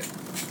 just eat it.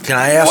 Can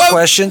I ask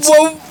questions?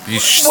 Well, You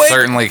what?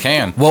 certainly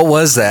can. What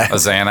was that? A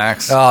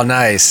Xanax. Oh,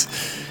 nice.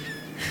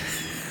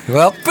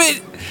 Well,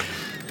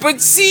 But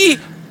see,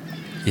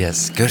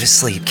 yes. Go to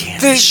sleep,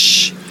 Candy.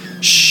 Shh.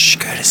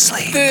 Go to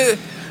sleep.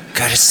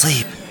 Go to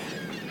sleep.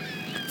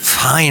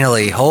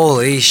 Finally,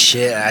 holy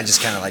shit. I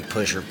just kind of like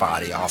push her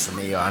body off of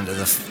me onto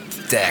the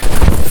deck.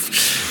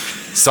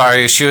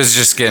 Sorry, she was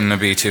just getting to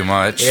be too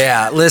much.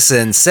 Yeah,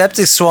 listen,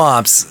 septic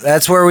swamps,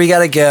 that's where we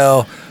gotta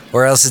go,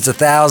 or else it's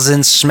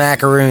 1,000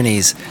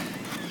 smackaroonies.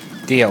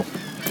 Deal.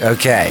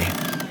 Okay.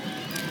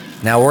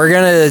 Now we're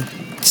gonna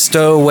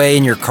stow away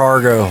in your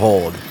cargo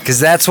hold, because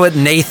that's what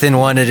Nathan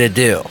wanted to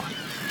do.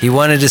 He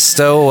wanted to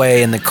stow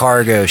away in the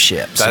cargo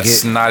ships.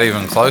 That's not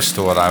even close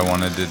to what I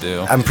wanted to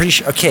do. I'm pretty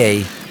sure.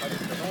 Okay.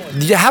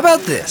 How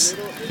about this?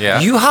 Yeah.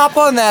 You hop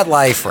on that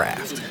life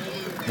raft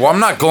Well, I'm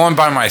not going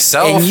by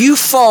myself. and you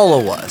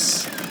follow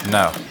us.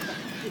 No.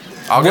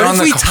 I'll What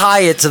if we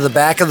tie it to the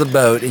back of the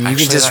boat and you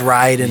can just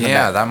ride in the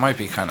Yeah, back? that might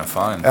be kind of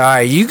fun. All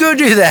right, you go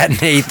do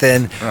that,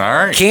 Nathan. All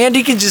right.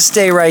 Candy can just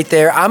stay right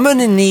there. I'm going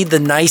to need the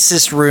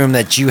nicest room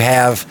that you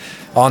have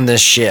on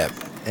this ship.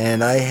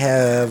 And I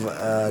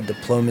have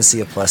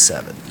diplomacy of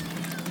 +7.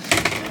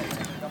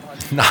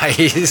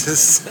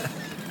 Nice.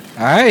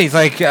 All right, he's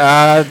like,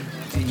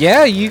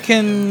 yeah, you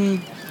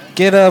can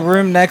get a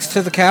room next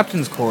to the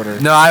captain's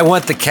quarters. No, I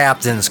want the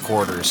captain's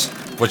quarters.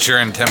 What's your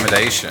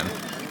intimidation?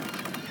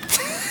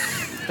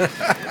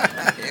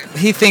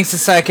 He thinks a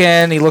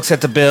second. He looks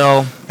at the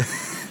bill.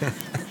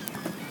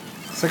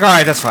 It's like, all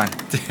right, that's fine.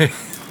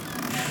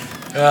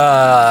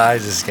 I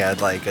just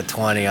got like a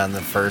 20 on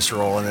the first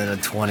roll and then a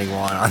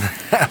 21 on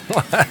that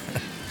one.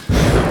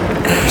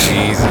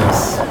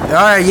 Jesus. All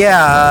right,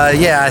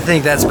 yeah, I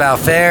think that's about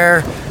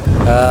fair.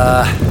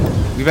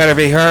 We better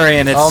be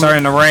hurrying. It's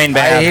starting to rain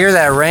bad. I hear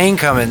that rain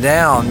coming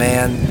down,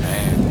 man.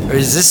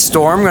 Is this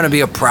storm going to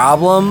be a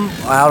problem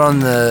out on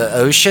the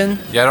ocean?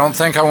 Yeah, I don't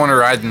think I want to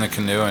ride in the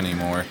canoe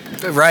anymore.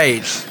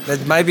 Right.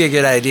 That might be a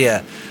good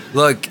idea.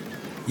 Look,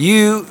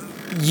 you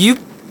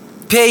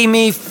pay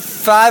me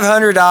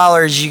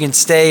 $500, you can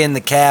stay in the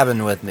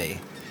cabin with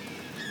me.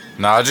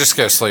 No, I'll just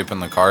go sleep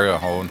in the cargo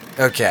hold.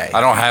 Okay. I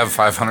don't have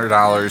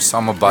 $500.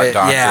 I'm a butt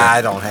doctor. Yeah,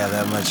 I don't have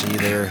that much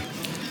either.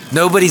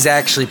 Nobody's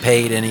actually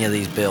paid any of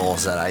these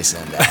bills that I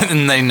send out.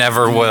 And they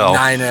never will.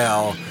 I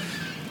know.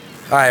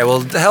 All right, well,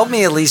 help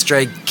me at least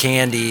drag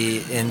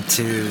Candy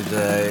into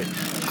the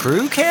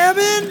crew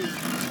cabin?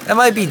 That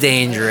might be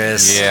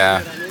dangerous.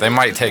 Yeah, they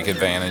might take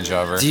advantage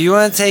of her. Do you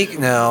want to take...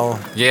 No.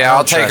 Yeah, I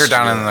I'll don't take her trust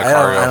down you. in the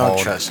cargo I don't hold.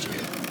 trust you.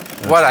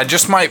 What? I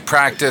just might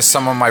practice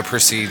some of my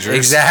procedures.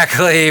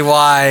 Exactly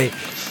why.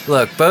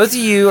 Look, both of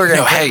you are going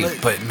No, to... hey,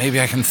 but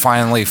maybe I can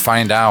finally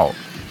find out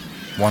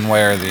one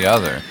way or the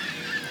other.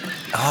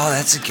 Oh,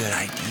 that's a good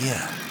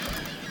idea.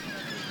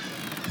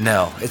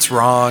 No, it's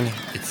wrong.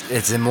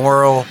 It's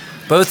immoral.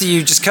 Both of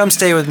you, just come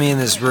stay with me in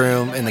this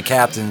room in the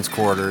captain's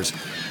quarters.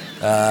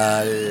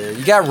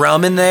 You got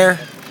rum in there?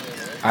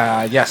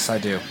 Yes, I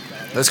do.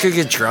 Let's go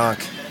get drunk.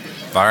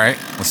 All right,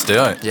 let's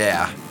do it.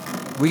 Yeah.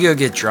 We go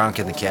get drunk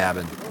in the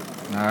cabin.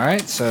 All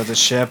right, so the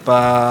ship,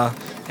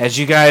 as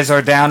you guys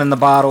are down in the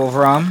bottle of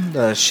rum,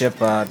 the ship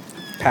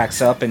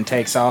packs up and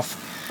takes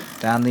off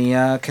down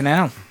the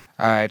canal.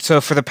 All right, so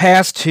for the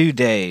past 2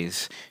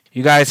 days,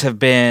 you guys have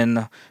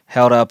been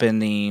held up in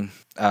the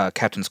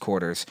captain's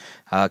quarters.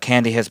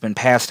 Candy has been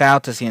passed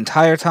out this the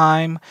entire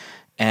time,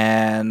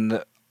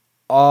 and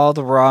all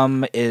the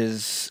rum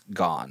is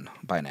gone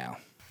by now.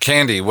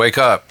 Candy, wake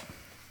up.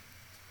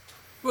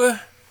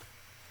 What?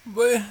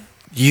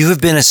 You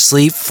have been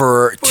asleep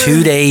for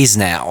 2 days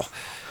now.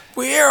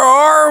 Where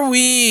are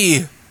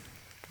we?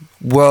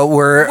 Well,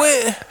 we're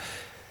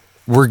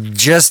What?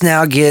 just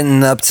now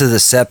getting up to the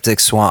septic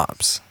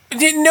swamps.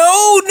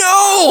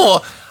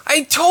 No!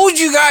 I told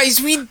you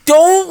guys we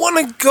don't want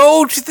to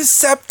go to the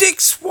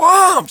septic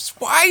swamps.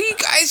 Why do you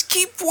guys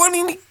keep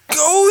wanting to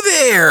go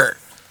there?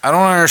 I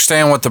don't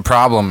understand what the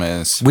problem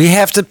is. We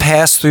have to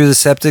pass through the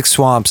septic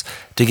swamps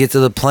to get to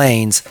the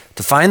plains,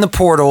 to find the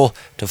portal,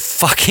 to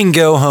fucking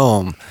go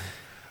home.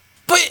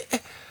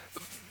 But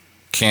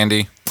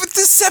Candy,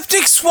 the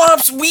septic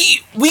swamps,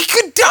 we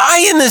could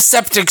die in the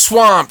septic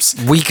swamps.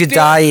 We could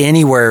die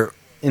anywhere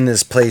in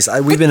this place.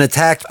 We've been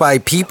attacked by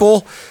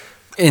people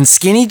in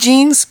skinny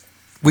jeans.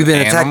 We've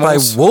been Animals?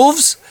 attacked by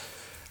wolves.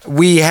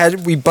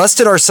 We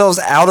busted ourselves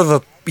out of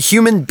a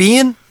human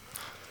being.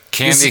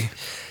 Candy,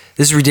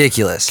 This is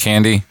ridiculous.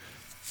 Candy.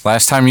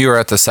 Last time you were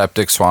at the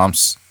septic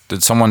swamps,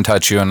 did someone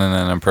touch you in an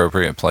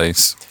inappropriate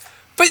place?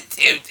 But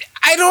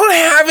I don't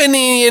have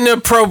any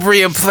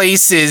inappropriate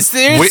places.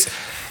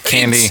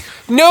 Candy.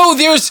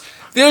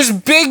 There's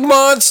big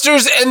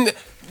monsters and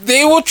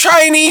they will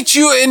try and eat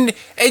you and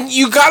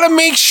you gotta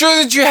make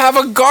sure that you have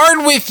a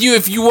guard with you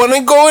if you want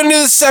to go into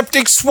the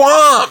septic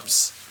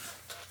swamps.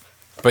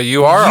 But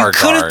you are You our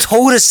could have guard.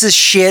 told us this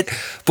shit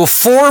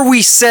before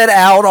we set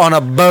out on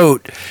a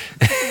boat.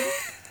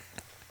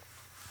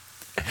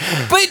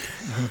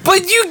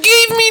 But you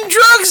gave me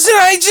drugs and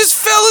I just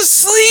fell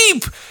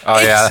asleep. Oh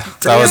yeah,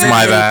 that was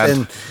my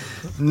bad.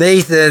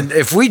 Nathan,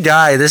 if we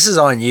die, this is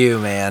on you,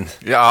 man.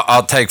 Yeah,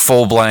 I'll take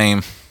full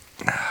blame.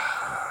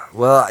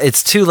 Well,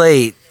 it's too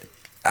late.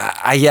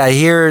 I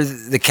hear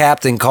the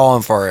captain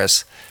calling for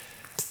us.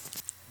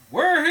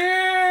 We're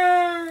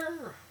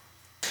here.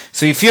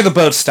 So you feel the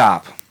boat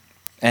stop,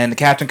 and the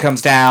captain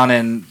comes down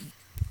and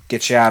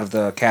gets you out of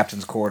the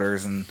captain's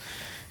quarters, and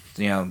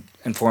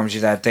informs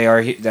you that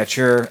that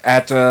you're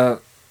at the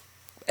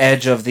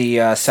edge of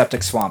the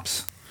septic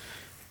swamps.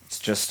 It's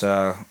just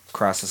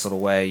across this little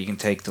way. You can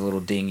take the little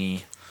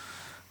dinghy.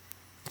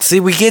 See,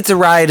 we get to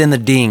ride in the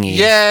dinghy.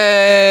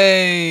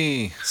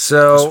 Yay! That's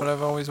So, what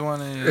I've always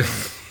wanted.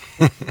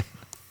 all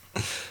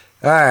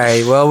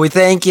right. Well, we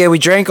thank you. We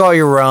drank all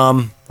your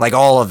rum, like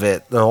all of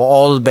it.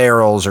 All the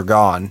barrels are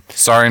gone.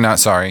 Sorry, not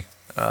sorry.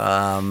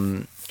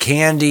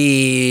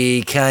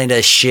 Candy kind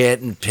of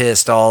shit and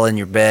pissed all in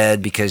your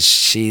bed because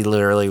she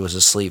literally was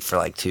asleep for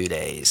like 2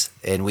 days,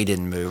 and we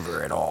didn't move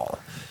her at all.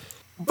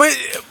 But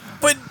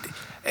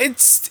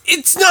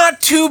It's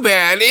not too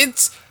bad.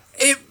 It's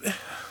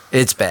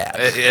bad.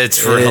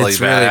 It's really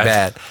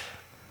bad.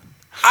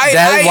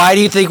 Why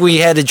do you think we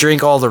had to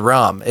drink all the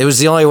rum? It was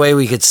the only way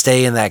we could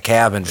stay in that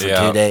cabin for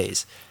 2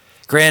 days.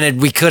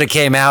 Granted, we could have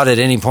came out at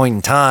any point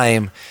in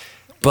time,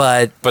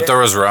 but there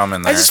was rum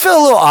in there. I just felt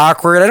a little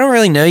awkward. I don't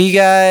really know you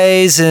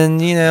guys,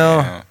 and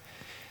yeah.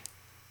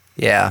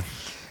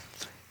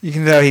 You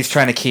can tell he's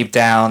trying to keep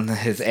down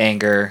his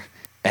anger,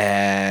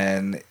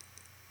 and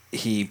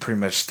he pretty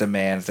much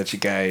demands that you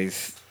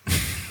guys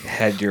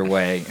head your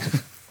way.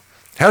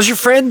 How's your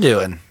friend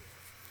doing?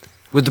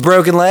 With the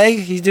broken leg?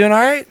 He's doing all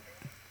right?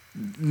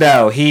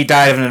 No, he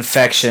died of an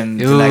infection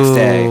the next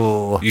day.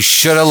 You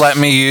should have let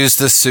me use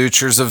the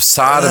sutures of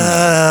sodomy.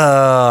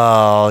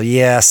 Oh,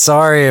 yeah.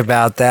 Sorry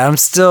about that. I'm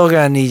still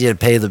going to need you to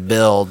pay the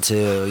bill,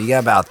 too. You got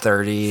about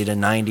 30 to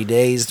 90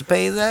 days to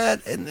pay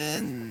that, and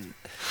then...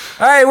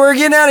 All right, we're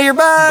getting out of here.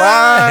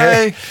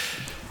 Bye.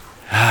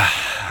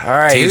 All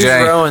right, TJ, who's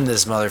rowing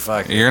this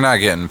motherfucker? You're not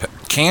getting...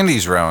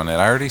 Candy's rowing it.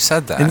 I already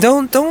said that. And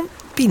don't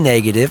be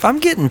negative. I'm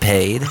getting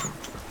paid.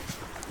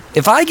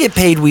 If I get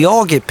paid, we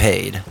all get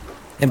paid.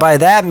 And by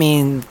that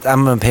mean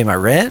I'm going to pay my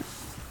rent.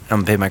 I'm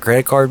going to pay my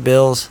credit card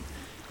bills.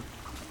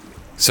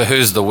 So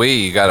who's the we?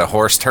 You got a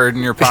horse turd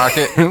in your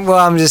pocket? Well,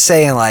 I'm just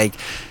saying, like,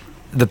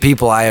 the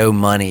people I owe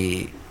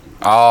money.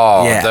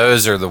 Oh, Yeah.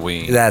 those are the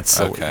we. That's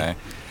the okay.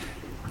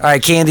 All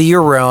right, Candy,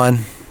 you're rowing.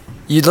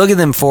 You look at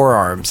them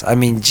forearms. I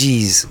mean,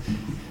 geez.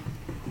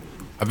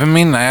 I've been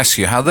meaning to ask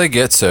you, how'd they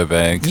get so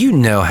big? You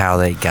know how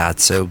they got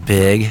so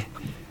big.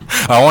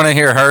 I want to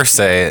hear her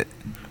say it.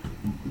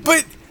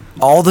 but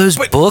All those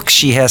books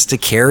she has to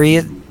carry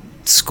at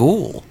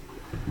school.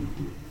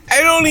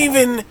 I don't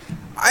even.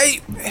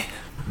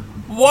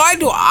 Why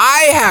do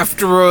I have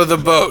to row the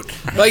boat?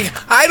 Like,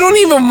 I don't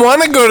even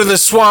want to go to the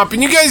swamp,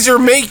 and you guys are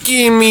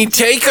making me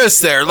take us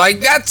there.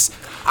 Like,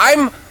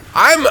 I'm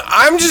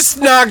just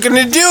not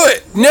gonna do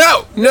it.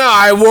 No,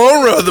 I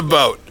won't row the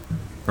boat.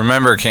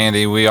 Remember,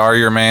 Candy, we are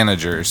your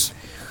managers.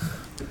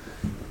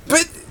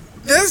 But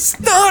that's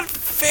not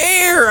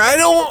fair. I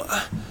don't.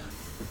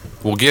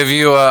 We'll give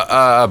you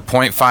a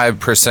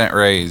 0.5%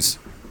 raise.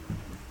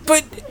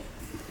 But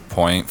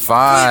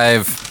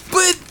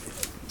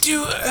 0.5.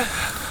 do. All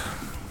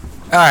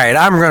right,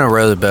 I'm going to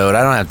row the boat.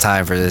 I don't have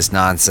time for this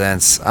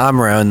nonsense. I'm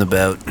rowing the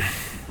boat.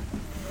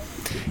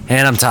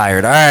 And I'm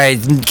tired. All right,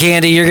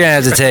 Candy, you're going to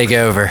have to take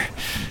over.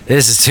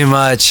 This is too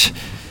much.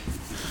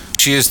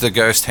 She is the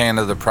ghost hand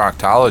of the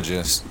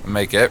proctologist.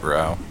 Make it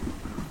row.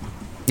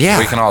 Yeah.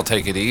 We can all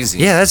take it easy.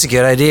 Yeah, that's a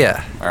good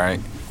idea. All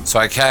right. So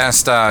I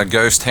cast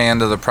Ghost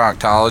Hand of the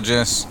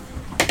Proctologist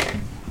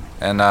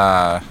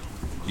and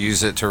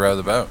use it to row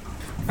the boat.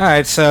 All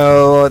right,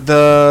 so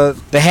the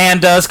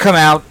hand does come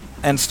out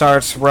and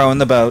starts rowing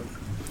the boat.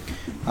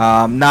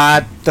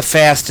 Not the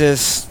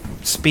fastest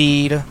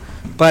speed,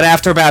 but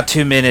after about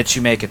 2 minutes,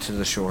 you make it to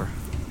the shore.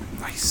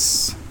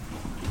 Nice.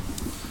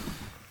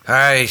 All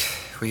right,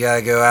 we got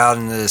to go out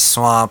into the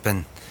swamp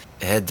and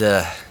head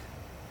to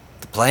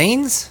the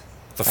plains?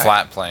 The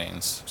flat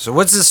plains. So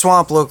what's the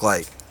swamp look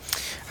like?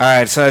 All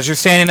right, so as you're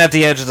standing at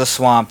the edge of the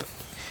swamp,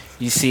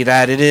 you see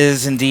that it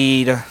is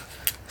indeed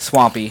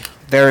swampy.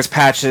 There's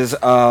patches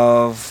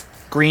of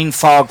green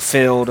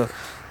fog-filled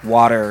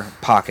water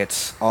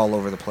pockets all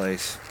over the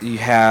place.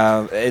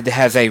 It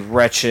has a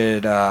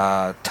wretched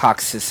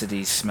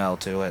toxicity smell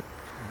to it.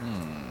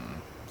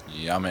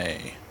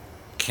 Yummy.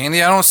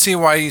 Candy, I don't see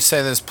why you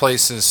say this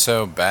place is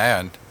so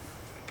bad.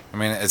 I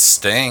mean, it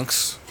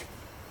stinks.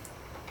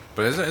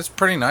 But it's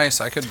pretty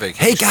nice. I could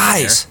vacation. Hey,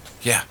 guys.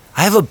 Here. Yeah.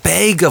 I have a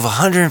bag of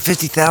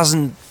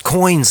 150,000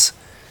 coins.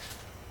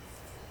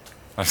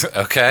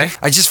 Okay.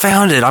 I just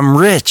found it. I'm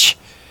rich.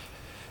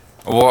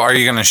 Well, are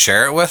you going to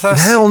share it with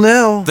us? Hell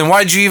no. Then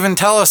why'd you even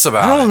tell us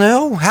about I don't it?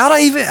 know. How'd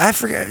I even... I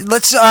forgot. All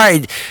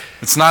right.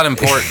 It's not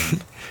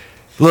important.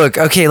 Look,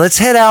 okay, let's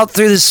head out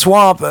through the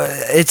swamp.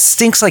 It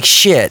stinks like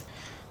shit.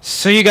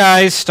 So you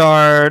guys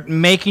start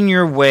making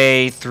your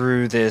way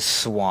through this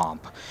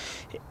swamp.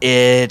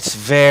 It's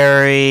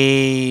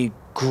very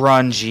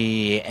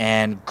grungy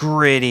and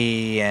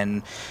gritty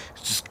and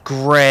just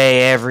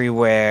gray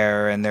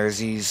everywhere, and there's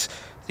these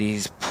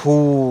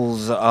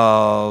pools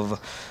of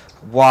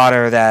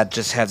water that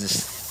just have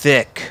this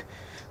thick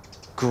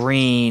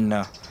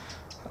green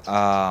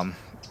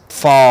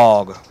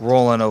fog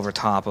rolling over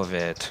top of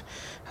it.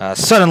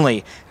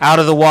 Suddenly, out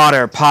of the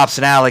water pops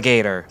an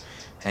alligator,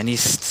 and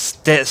he's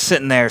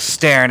sitting there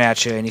staring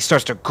at you, and he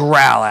starts to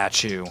growl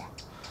at you.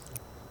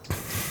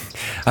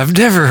 I've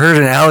never heard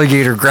an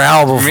alligator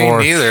growl before.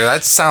 Me neither.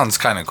 That sounds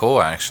kind of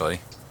cool,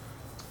 actually.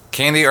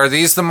 Candy, are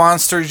these the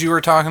monsters you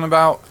were talking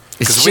about?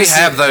 Because we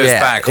have those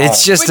back home.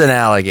 It's just an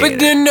alligator.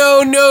 But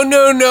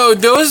no.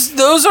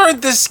 Those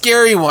aren't the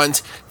scary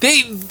ones.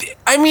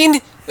 I mean,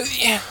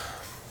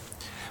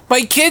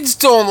 my kids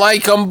don't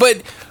like them,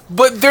 but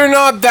they're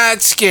not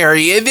that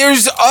scary.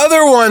 There's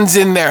other ones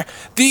in there.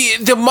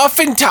 The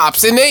muffin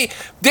tops, and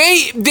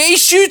they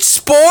shoot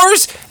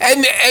spores,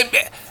 and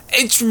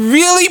it's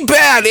really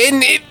bad.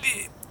 And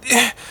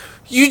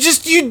you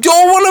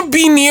don't want to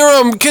be near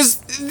them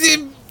because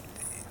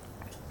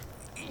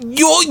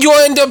you'll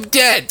end up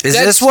dead. Is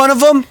this one of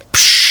them?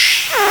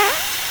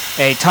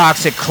 A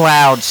toxic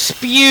cloud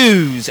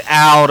spews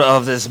out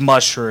of this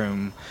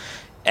mushroom,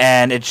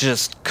 and it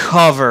just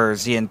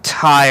covers the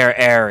entire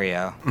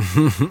area.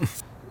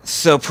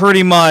 So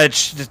pretty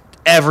much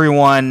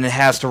everyone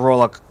has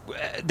to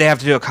they have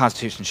to do a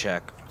Constitution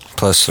check.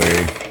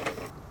 +3.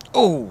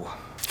 Oh.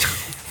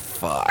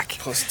 Fuck.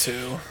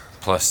 +2.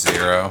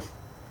 +0.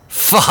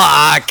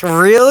 Fuck,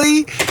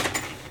 really?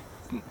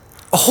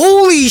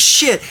 Holy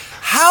shit.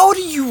 How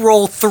do you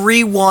roll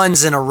 3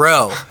 1s in a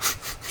row?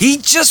 He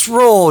just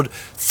rolled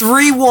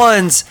 3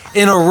 1s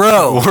in a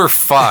row. We're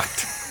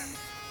fucked.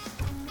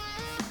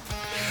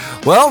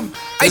 Well,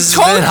 I this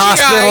told has been you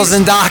hospitals guys,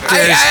 and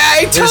doctors.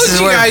 I told This is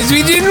you where- guys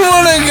we didn't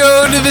want to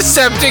go to the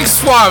septic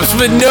swamps,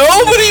 but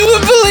nobody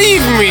would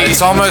believe me.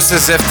 It's almost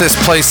as if this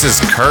place is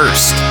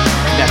cursed.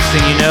 Next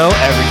thing you know,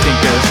 everything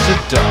goes to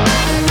dark.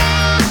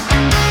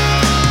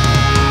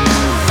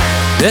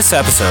 This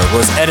episode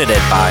was edited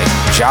by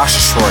Josh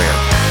Schroyer,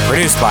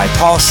 produced by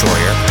Paul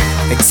Schroyer,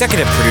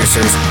 executive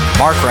producers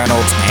Mark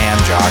Reynolds and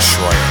Josh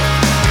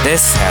Schroyer.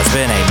 This has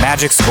been a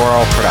Magic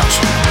Squirrel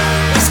production.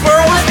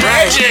 Squirrel with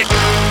magic.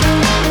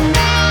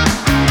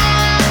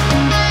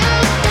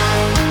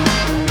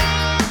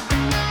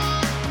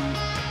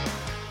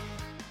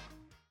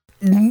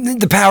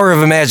 The power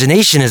of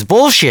imagination is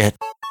bullshit.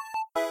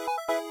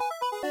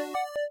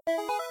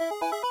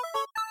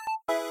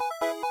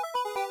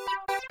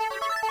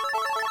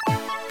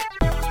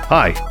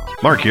 Hi,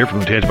 Mark here from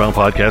the Tangibound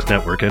Podcast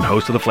Network and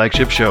host of the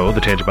flagship show,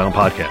 the Tangibound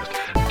Podcast.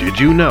 Did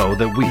you know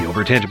that we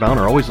over at Tangibound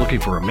are always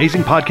looking for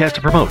amazing podcasts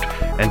to promote?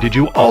 And did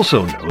you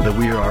also know that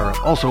we are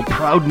also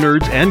proud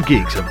nerds and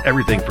geeks of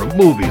everything from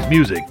movies,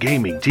 music,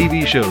 gaming,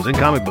 TV shows, and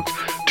comic books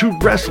to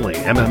wrestling,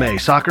 MMA,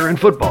 soccer, and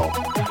football?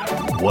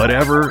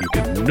 Whatever you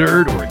can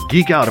nerd or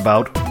geek out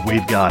about,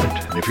 we've got it.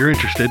 And if you're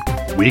interested,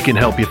 we can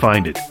help you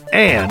find it.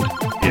 And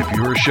if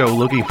you're a show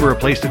looking for a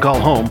place to call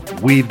home,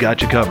 we've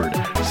got you covered.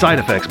 Side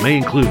effects may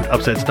include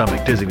upset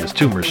stomach, dizziness,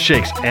 tumors,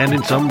 shakes, and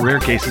in some rare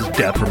cases,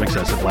 death from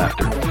excessive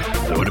laughter.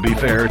 Though to be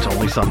fair, it's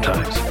only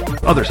sometimes.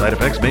 Other side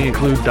effects may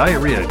include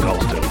diarrhea,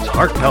 gallstones,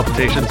 heart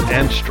palpitations,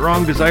 and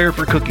strong desire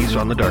for cookies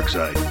on the dark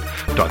side.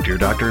 Talk to your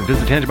doctor and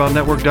visit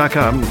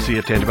TangiboundNetwork.com and see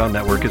if Tangibound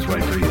Network is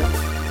right for you.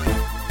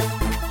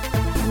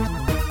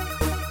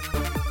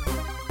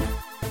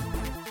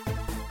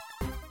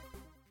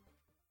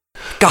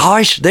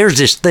 Guys, there's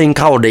this thing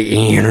called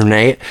the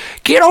internet.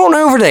 Get on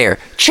over there.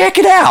 Check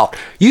it out.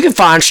 You can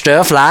find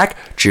stuff like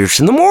Juice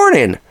in the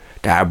Morning,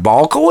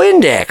 Diabolical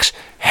Index,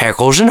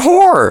 Heckles and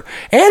Horror,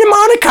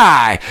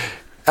 Animonikai,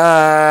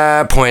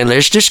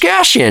 Pointless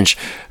Discussions,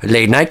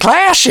 Late Night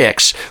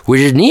Classics,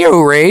 with Neo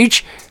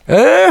Rage.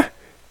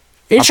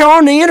 It's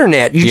on the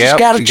internet. You just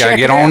gotta you check gotta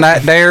get it on out.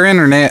 that there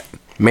internet.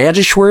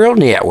 Magic Swirl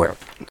Network.